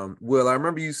 Will, I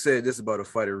remember you said this about a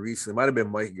fighter recently. It might have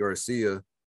been Mike Garcia,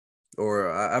 or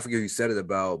I forget who you said it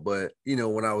about. But,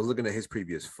 when I was looking at his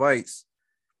previous fights,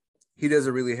 he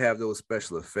doesn't really have those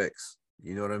special effects.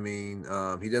 You know what I mean?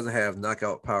 He doesn't have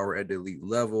knockout power at the elite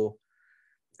level.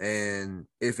 And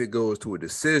if it goes to a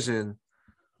decision,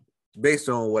 based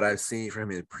on what I've seen from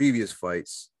him in previous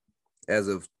fights, as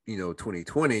of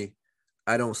 2020,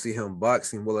 I don't see him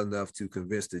boxing well enough to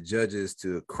convince the judges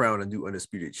to crown a new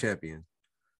undisputed champion.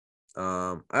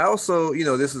 I also,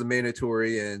 this is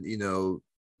mandatory, and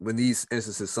when these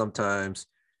instances sometimes,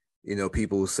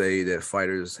 people say that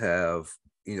fighters have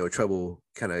trouble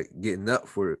kind of getting up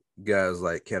for guys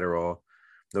like Catterall.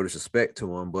 No disrespect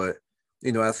to him, but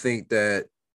I think that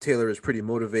Taylor is pretty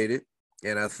motivated,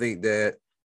 and I think that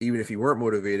even if he weren't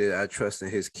motivated, I trust in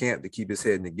his camp to keep his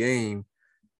head in the game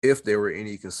if there were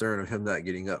any concern of him not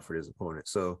getting up for his opponent.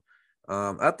 So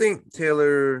I think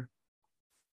Taylor,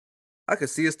 I could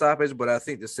see a stoppage, but I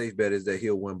think the safe bet is that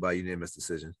he'll win by unanimous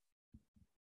decision.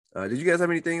 Did you guys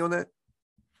have anything on that?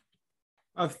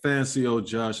 I fancy old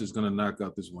Josh is going to knock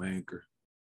out this wanker.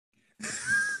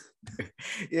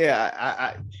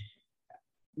 Yeah,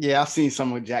 I've seen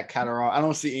some with Jack Catterall. I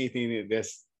don't see anything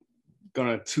that's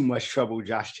going to too much trouble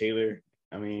Josh Taylor.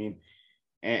 I mean,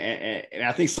 and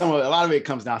I think a lot of it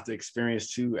comes down to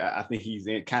experience too. I think he's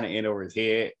kind of in over his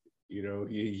head.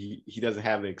 He doesn't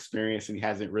have the experience, and he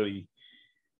hasn't really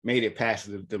made it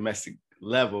past the domestic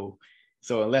level.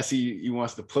 So unless he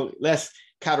wants to unless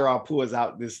Catterall pulls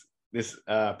out this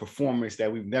performance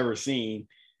that we've never seen,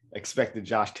 expect the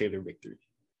Josh Taylor victory.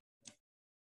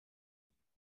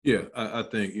 Yeah, I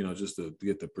think, just to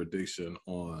get the prediction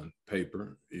on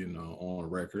paper, on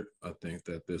record, I think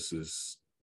that this is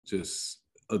just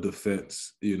a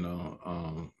defense.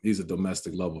 He's a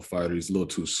domestic level fighter. He's a little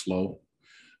too slow.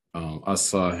 I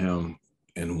saw him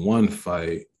in one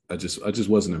fight. I just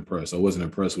wasn't impressed. I wasn't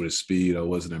impressed with his speed. I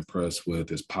wasn't impressed with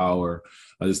his power.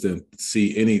 I just didn't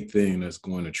see anything that's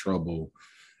going to trouble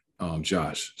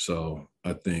Josh. So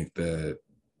I think that,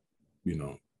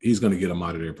 he's going to get him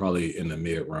out of there probably in the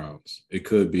mid rounds. It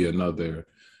could be another,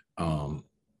 what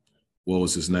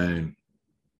was his name?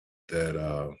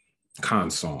 That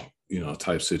Khan Song,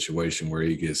 type situation where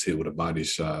he gets hit with a body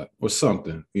shot or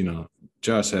something.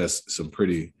 Josh has some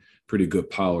pretty good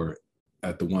power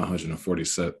at the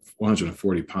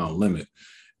 140 pound limit.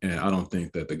 And I don't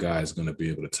think that the guy is going to be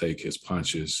able to take his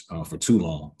punches for too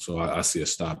long. So I see a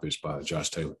stoppage by Josh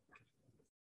Taylor.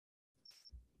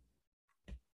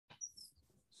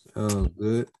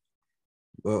 Good.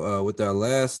 Well, with our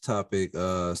last topic,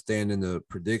 staying in the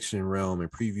prediction realm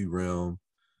and preview realm,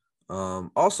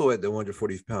 also at the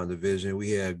 140-pound division,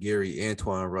 we have Gary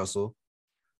Antoine Russell.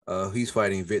 He's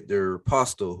fighting Victor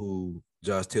Postol, who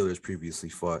Josh Taylor has previously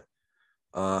fought.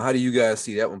 How do you guys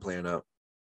see that one playing out?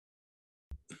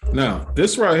 Now,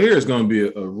 this right here is going to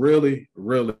be a really,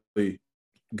 really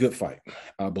good fight,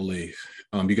 I believe.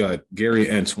 You got Gary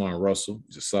Antoine Russell.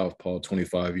 He's a southpaw,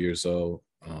 25 years old.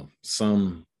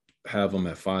 Some have him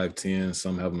at 5'10",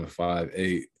 some have him at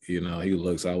 5'8". He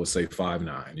looks, I would say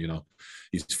 5'9".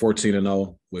 He's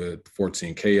 14-0 with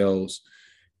 14 KOs.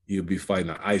 He'll be fighting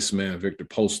the Iceman, Victor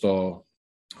Postol,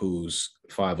 who's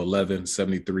 5'11",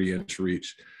 73-inch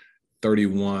reach,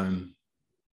 31-3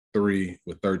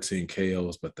 with 13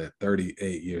 KOs, but that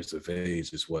 38 years of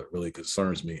age is what really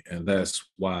concerns me. And that's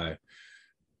why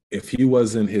if he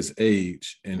wasn't his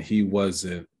age and he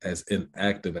wasn't as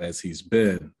inactive as he's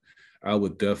been, I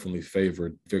would definitely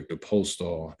favor Victor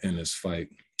Postol in this fight.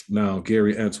 Now,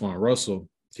 Gary Antoine Russell,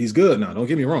 he's good now. Don't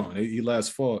get me wrong. He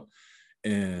last fought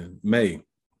in May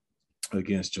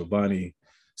against Giovanni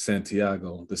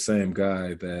Santiago, the same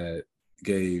guy that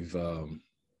gave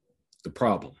the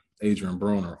problem, Adrian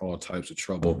Broner, all types of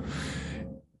trouble.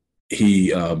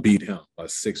 He beat him by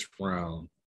 6th round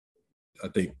I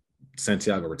think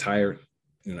Santiago retired,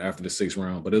 after the 6th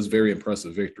round, but it was a very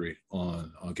impressive victory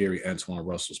on Gary Antoine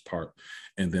Russell's part.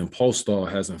 And then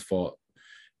Postol hasn't fought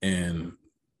in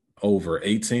over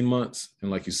 18 months.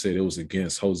 And like you said, it was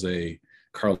against Jose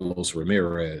Carlos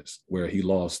Ramirez, where he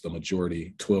lost the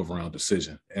majority 12-round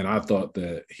decision. And I thought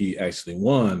that he actually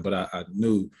won, but I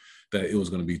knew that it was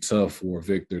going to be tough for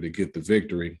Victor to get the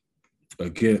victory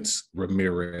against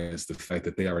Ramirez, the fact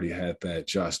that they already had that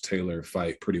Josh Taylor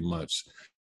fight pretty much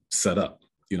set up.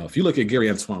 If you look at Gary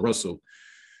Antoine Russell,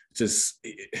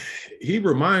 he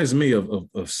reminds me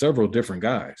of several different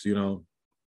guys.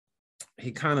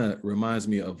 He kind of reminds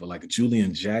me of like a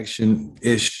Julian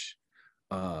Jackson-ish,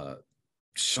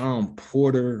 Sean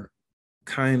Porter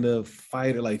kind of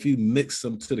fighter. Like if you mix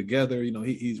them together,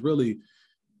 he's really,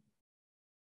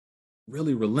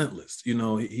 really relentless.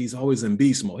 He's always in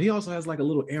beast mode. He also has like a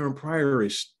little Aaron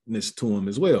Pryor-ishness to him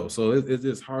as well. So it's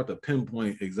just hard to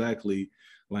pinpoint exactly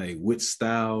like which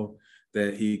style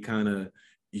that he kind of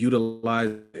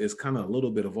utilized. Is kind of a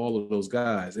little bit of all of those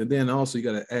guys. And then also you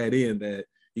got to add in that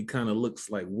he kind of looks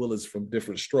like Willis from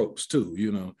Different Strokes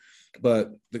too,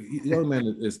 but the young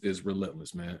man is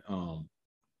relentless, man.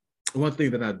 One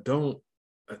thing that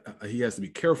he has to be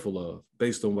careful of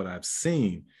based on what I've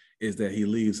seen is that he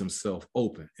leaves himself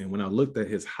open. And when I looked at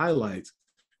his highlights,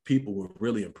 people were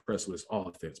really impressed with his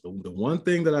offense. But the one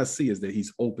thing that I see is that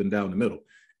he's open down the middle.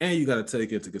 And you got to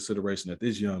take into consideration that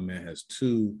this young man has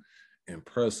 2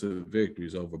 impressive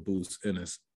victories over Boots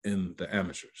Ennis in the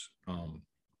amateurs.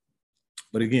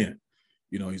 But again,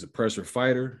 he's a pressure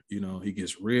fighter. He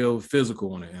gets real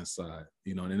physical on the inside,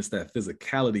 and it's that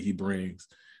physicality he brings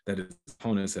that his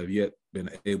opponents have yet been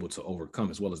able to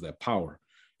overcome, as well as that power.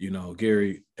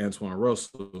 Gary Antoine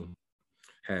Russell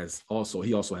also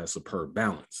has superb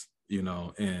balance,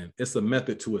 and it's a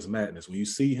method to his madness. When you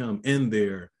see him in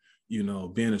there,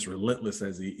 being as relentless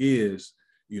as he is,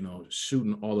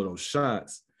 shooting all of those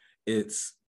shots,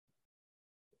 it's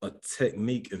a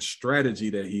technique and strategy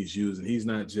that he's using. He's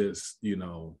not just,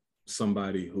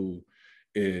 somebody who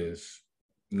is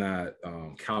not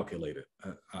calculated,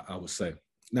 I would say.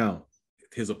 Now,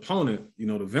 his opponent,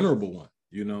 the venerable one,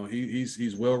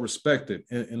 he's well respected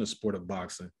in the sport of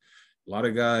boxing. A lot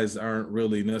of guys aren't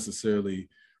really necessarily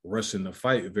rushing to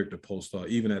fight Victor Postol,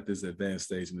 even at this advanced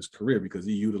stage in his career, because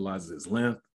he utilizes his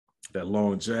length, that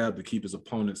long jab to keep his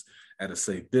opponents at a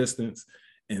safe distance.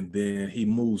 And then he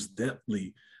moves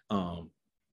deftly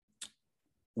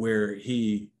where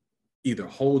he either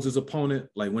holds his opponent,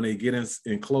 like when they get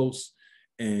in close,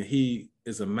 and he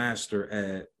is a master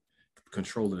at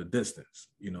controlling the distance,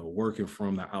 working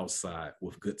from the outside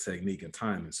with good technique and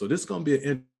timing. So this is going to be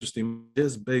an interesting,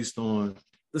 just based on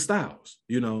the styles,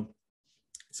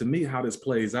 to me, how this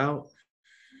plays out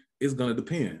is going to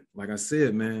depend. Like I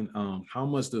said, man, how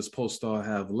much does Postol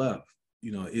have left?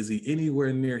 Is he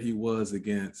anywhere near he was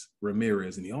against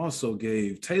Ramirez? And he also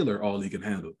gave Taylor all he can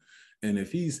handle. And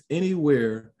if he's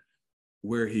anywhere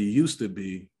where he used to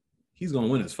be, he's going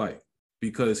to win his fight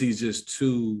because he's just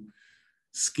too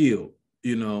skilled.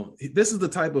 This is the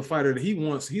type of fighter that he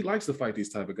likes to fight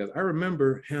these type of guys. I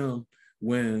remember him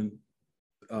when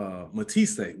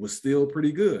Matisse was still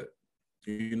pretty good.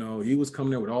 He was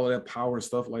coming there with all of that power and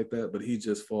stuff like that, but he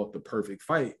just fought the perfect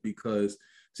fight because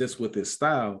just with his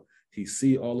style, he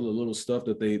see all of the little stuff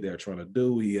that they're trying to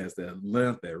do. He has that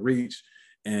length, that reach,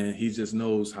 and he just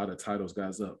knows how to tie those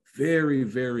guys up. Very,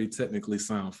 very technically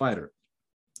sound fighter.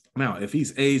 Now, if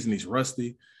he's aged and he's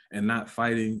rusty and not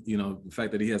fighting, the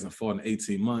fact that he hasn't fought in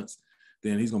 18 months,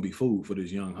 then he's going to be food for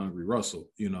this young, hungry Russell,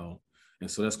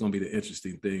 And so that's going to be the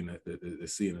interesting thing to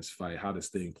see in this fight, how this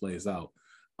thing plays out.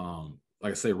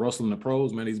 Like I say, Russell in the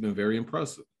pros, man, he's been very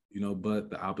impressive, but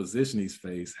the opposition he's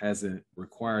faced hasn't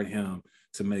required him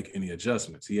to make any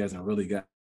adjustments. He hasn't really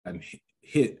gotten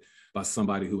hit by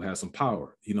somebody who has some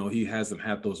power. He hasn't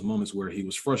had those moments where he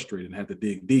was frustrated and had to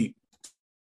dig deep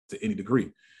to any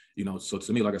degree. So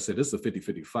to me, like I said, this is a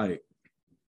 50-50 fight.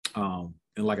 And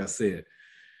like I said,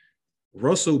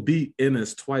 Russell beat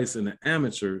Ennis twice in the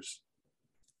amateurs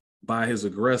by his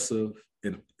aggressive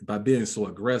and by being so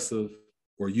aggressive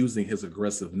or using his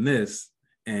aggressiveness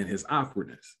and his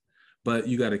awkwardness. But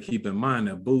you got to keep in mind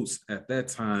that Boots at that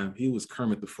time, he was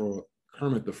Kermit the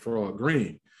Frog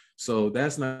Green. So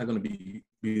that's not going to be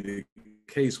the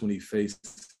case when he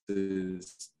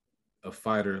faces a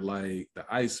fighter like the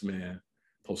Iceman,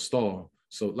 Postol.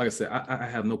 So like I said, I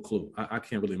have no clue. I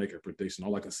can't really make a prediction.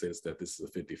 All I can say is that this is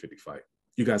a 50-50 fight.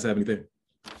 You guys have anything?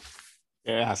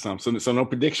 Yeah, I have some. So no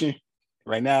prediction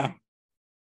right now?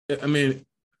 I mean,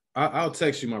 I'll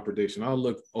text you my prediction. I'll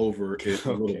look over it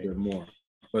a little bit more.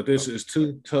 But this is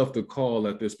too tough to call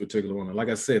at this particular moment. Like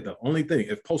I said, the only thing,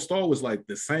 if Postal was like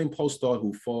the same Postal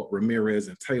who fought Ramirez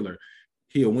and Taylor,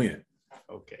 he'll win.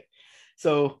 Okay.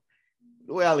 So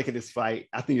the way I look at this fight,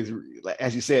 I think is,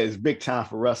 as you said, it's big time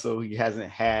for Russell. He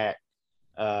hasn't had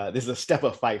this is a step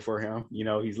up fight for him. You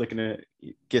know, he's looking to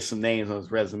get some names on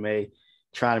his resume,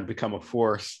 trying to become a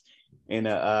force in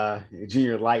a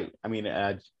junior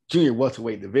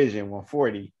welterweight division,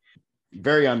 140.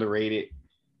 Very underrated,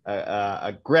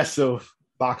 aggressive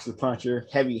boxer puncher,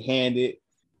 heavy handed.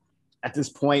 At this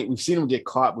point, we've seen him get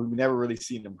caught, but we've never really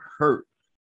seen him hurt.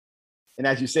 And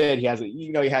as you said, he has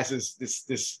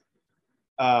this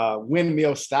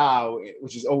windmill style,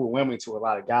 which is overwhelming to a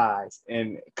lot of guys.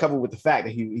 And coupled with the fact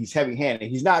that he's heavy handed,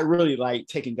 he's not really like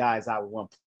taking guys out with one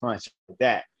punch like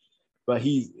that. But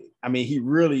he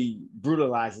really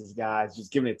brutalizes guys,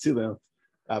 just giving it to them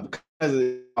because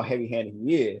of how heavy handed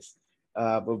he is.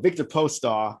 But Viktor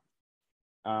Postol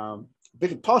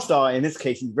in this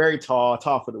case, he's very tall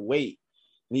for the weight.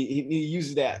 He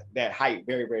uses that height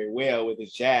very, very well with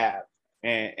his jab.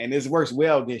 And this works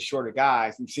well against shorter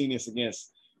guys. We've seen this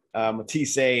against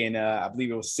Matisse and I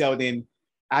believe it was Seldon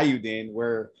Ayudin,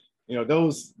 where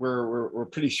those were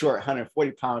pretty short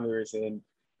 140 pounders,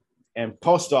 and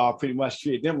Postol pretty much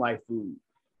treated them like food.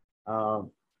 But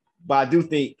I do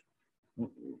think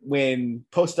when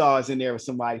Postol is in there with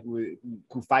somebody who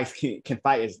fights can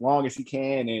fight as long as he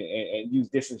can and use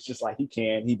distance just like he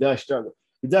can, he does struggle.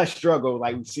 He does struggle,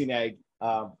 like we've seen that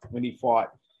when he fought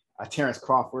Terrence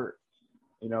Crawford.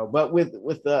 But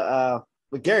with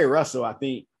Gary Russell, I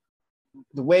think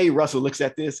the way Russell looks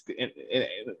at this, and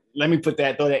let me throw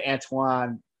that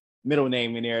Antoine middle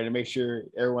name in there to make sure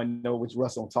everyone knows which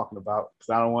Russell I'm talking about,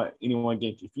 because I don't want anyone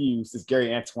getting confused. It's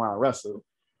Gary Antoine Russell.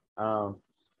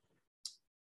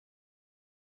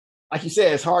 Like you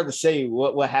said, it's hard to say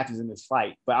what happens in this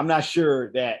fight, but I'm not sure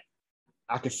that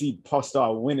I could see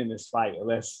Postol winning this fight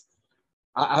unless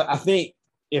I think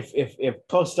if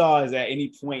Postol is at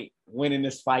any point winning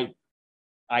this fight,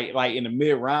 like in the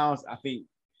mid rounds,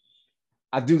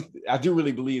 I do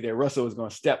really believe that Russell is going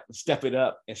to step it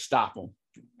up and stop him,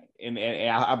 and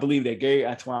I believe that Gary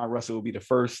Antoine Russell will be the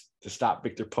first to stop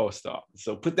Viktor Postol.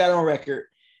 So put that on record.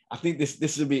 I think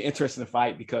this will be an interesting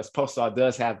fight because Postol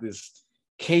does have this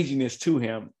caginess to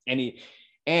him, and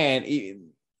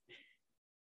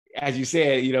as you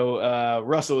said,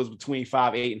 Russell is between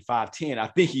 5'8" and 5'10". I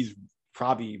think he's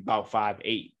probably about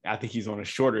 5'8". I think he's on the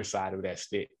shorter side of that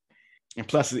stick. And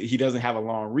plus, he doesn't have a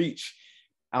long reach.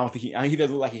 I don't think he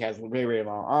doesn't look like he has very, very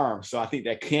long arms. So I think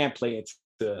that can play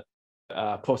into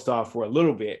Postol for a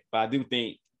little bit. But I do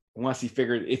think once he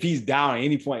figured, if he's down at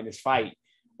any point in this fight,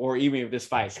 or even if this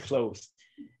fight is close,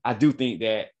 I do think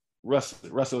that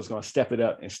Russell is going to step it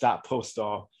up and stop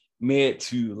Postol mid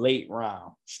to late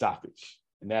round stoppage.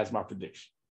 And that's my prediction.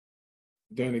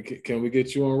 Danny, can we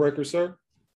get you on record, sir?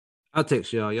 I'll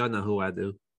text y'all. Y'all know who I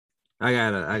do. I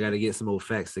gotta get some old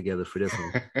facts together for this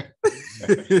one.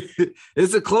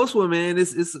 It's a close one, man.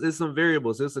 It's some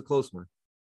variables. It's a close one.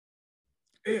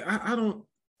 Hey, I don't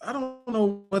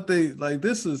know what they like.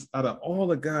 This is out of all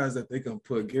the guys that they can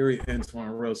put Gary Antoine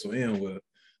Russell in with.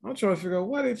 I'm trying to figure out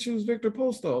why they choose Viktor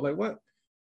Postol. Like, what?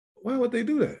 Why would they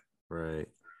do that? Right.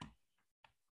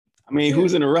 I mean,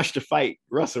 who's in a rush to fight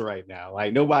Russell right now?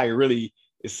 Like, nobody really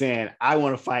is saying, I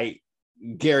want to fight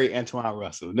Gary Antoine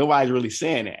Russell. Nobody's really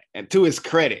saying that. And to his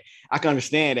credit, I can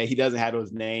understand that he doesn't have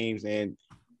those names, and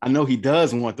I know he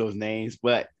does want those names,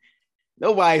 but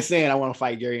nobody's saying I want to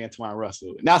fight Gary Antoine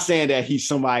Russell. Not saying that he's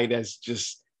somebody that's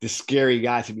just the scary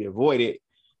guy to be avoided,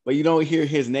 but you don't hear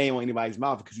his name on anybody's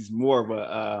mouth because he's more of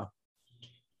a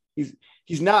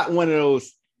he's not one of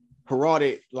those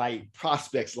heralded like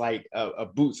prospects like a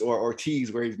Boots or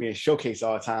Ortiz where he's being showcased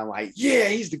all the time. Like, yeah,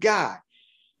 he's the guy,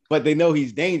 but they know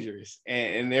he's dangerous,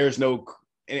 and there's no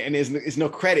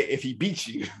credit if he beats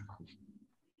you.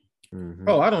 Mm-hmm.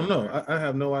 Oh, I don't know. I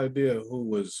have no idea who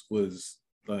was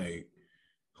like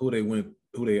who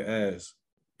they asked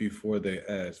before they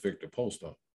asked Viktor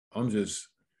Postol. I'm just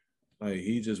like,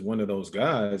 he's just one of those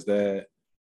guys that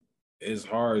it's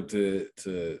hard to.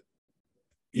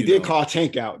 He did call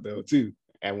Tank out though too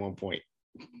at one point.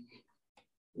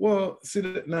 Well,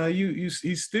 see now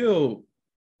he's still.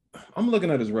 I'm looking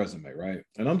at his resume, right,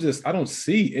 and I don't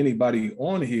see anybody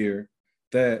on here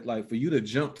that like for you to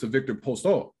jump to Viktor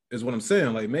Postol is what I'm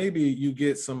saying. Like maybe you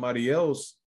get somebody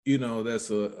else,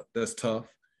 that's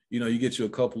tough. You get you a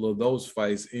couple of those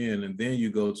fights in, and then you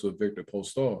go to a Viktor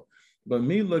Postol. But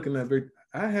me looking at Viktor,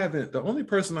 the only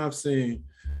person I've seen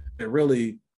that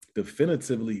really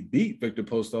definitively beat Viktor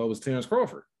Postol was Terrence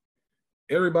Crawford.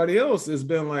 Everybody else has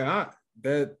been like,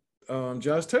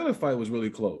 Josh Taylor fight was really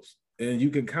close, and you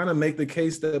can kind of make the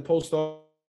case that Postal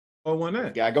won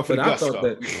that. Yeah, I go for the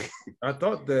gusto. I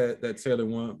thought that Taylor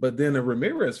won, but then the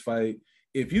Ramirez fight,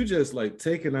 if you just like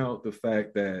taking out the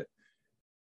fact that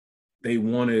they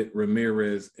wanted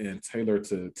Ramirez and Taylor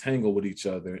to tangle with each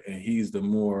other, and he's the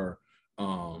more,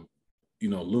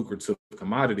 lucrative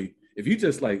commodity. If you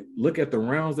just like look at the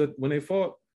rounds that when they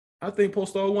fought, I think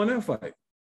Postal won that fight.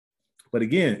 But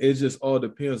again, it just all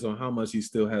depends on how much he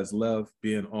still has left,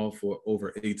 being off for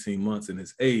over 18 months in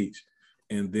his age,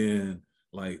 and then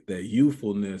like that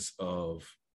youthfulness of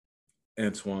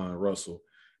Antoine Russell.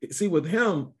 See, with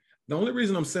him, the only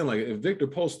reason I'm saying like if Victor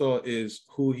Postal is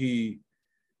who he.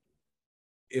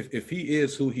 If he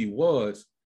is who he was,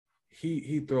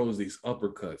 he throws these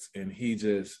uppercuts and he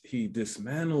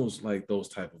dismantles like those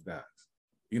type of guys.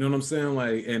 You know what I'm saying?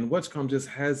 Like, and Whatchcom just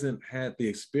hasn't had the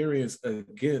experience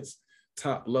against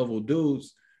top level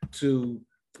dudes to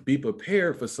be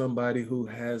prepared for somebody who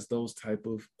has those type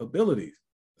of abilities.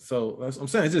 So that's what I'm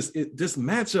saying. Just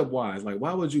matchup wise, like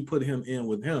why would you put him in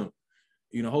with him?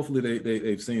 Hopefully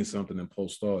they've seen something in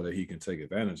Postal that he can take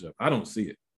advantage of. I don't see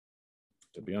it,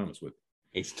 to be honest with you.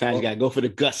 Sometimes you gotta go for the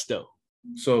gusto.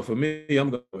 So for me, I'm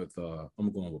going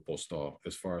with Postal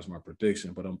as far as my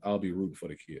prediction, but I'll be rooting for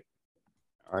the kid.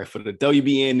 All right, for the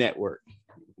WBN Network,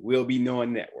 Will Be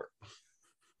Knowing Network.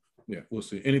 Yeah, we'll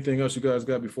see. Anything else you guys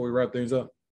got before we wrap things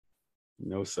up?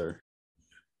 No, sir.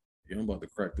 Yeah, I'm about to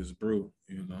crack this brew,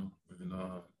 and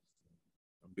I'll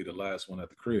be the last one at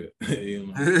the crib.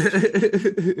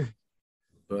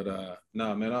 But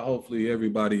man, hopefully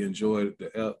everybody enjoyed the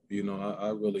ep. I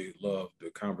really love the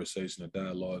conversation, the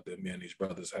dialogue that me and these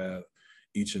brothers have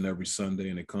each and every Sunday,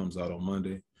 and it comes out on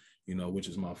Monday, which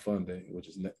is my fun day, which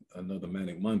is another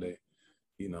Manic Monday.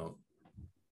 That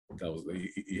was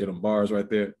you hit them bars right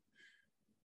there.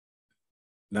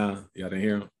 Nah, y'all didn't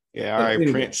hear him. Yeah, all right,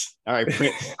 anyway. Prince. All right,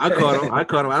 Prince. I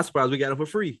caught him. I'm surprised we got him for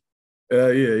free.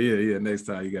 Yeah. Next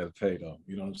time you got to pay though.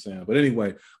 You know what I'm saying? But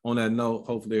anyway, on that note,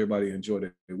 hopefully everybody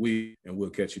enjoyed the week, and we'll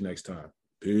catch you next time.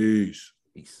 Peace.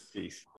 Peace.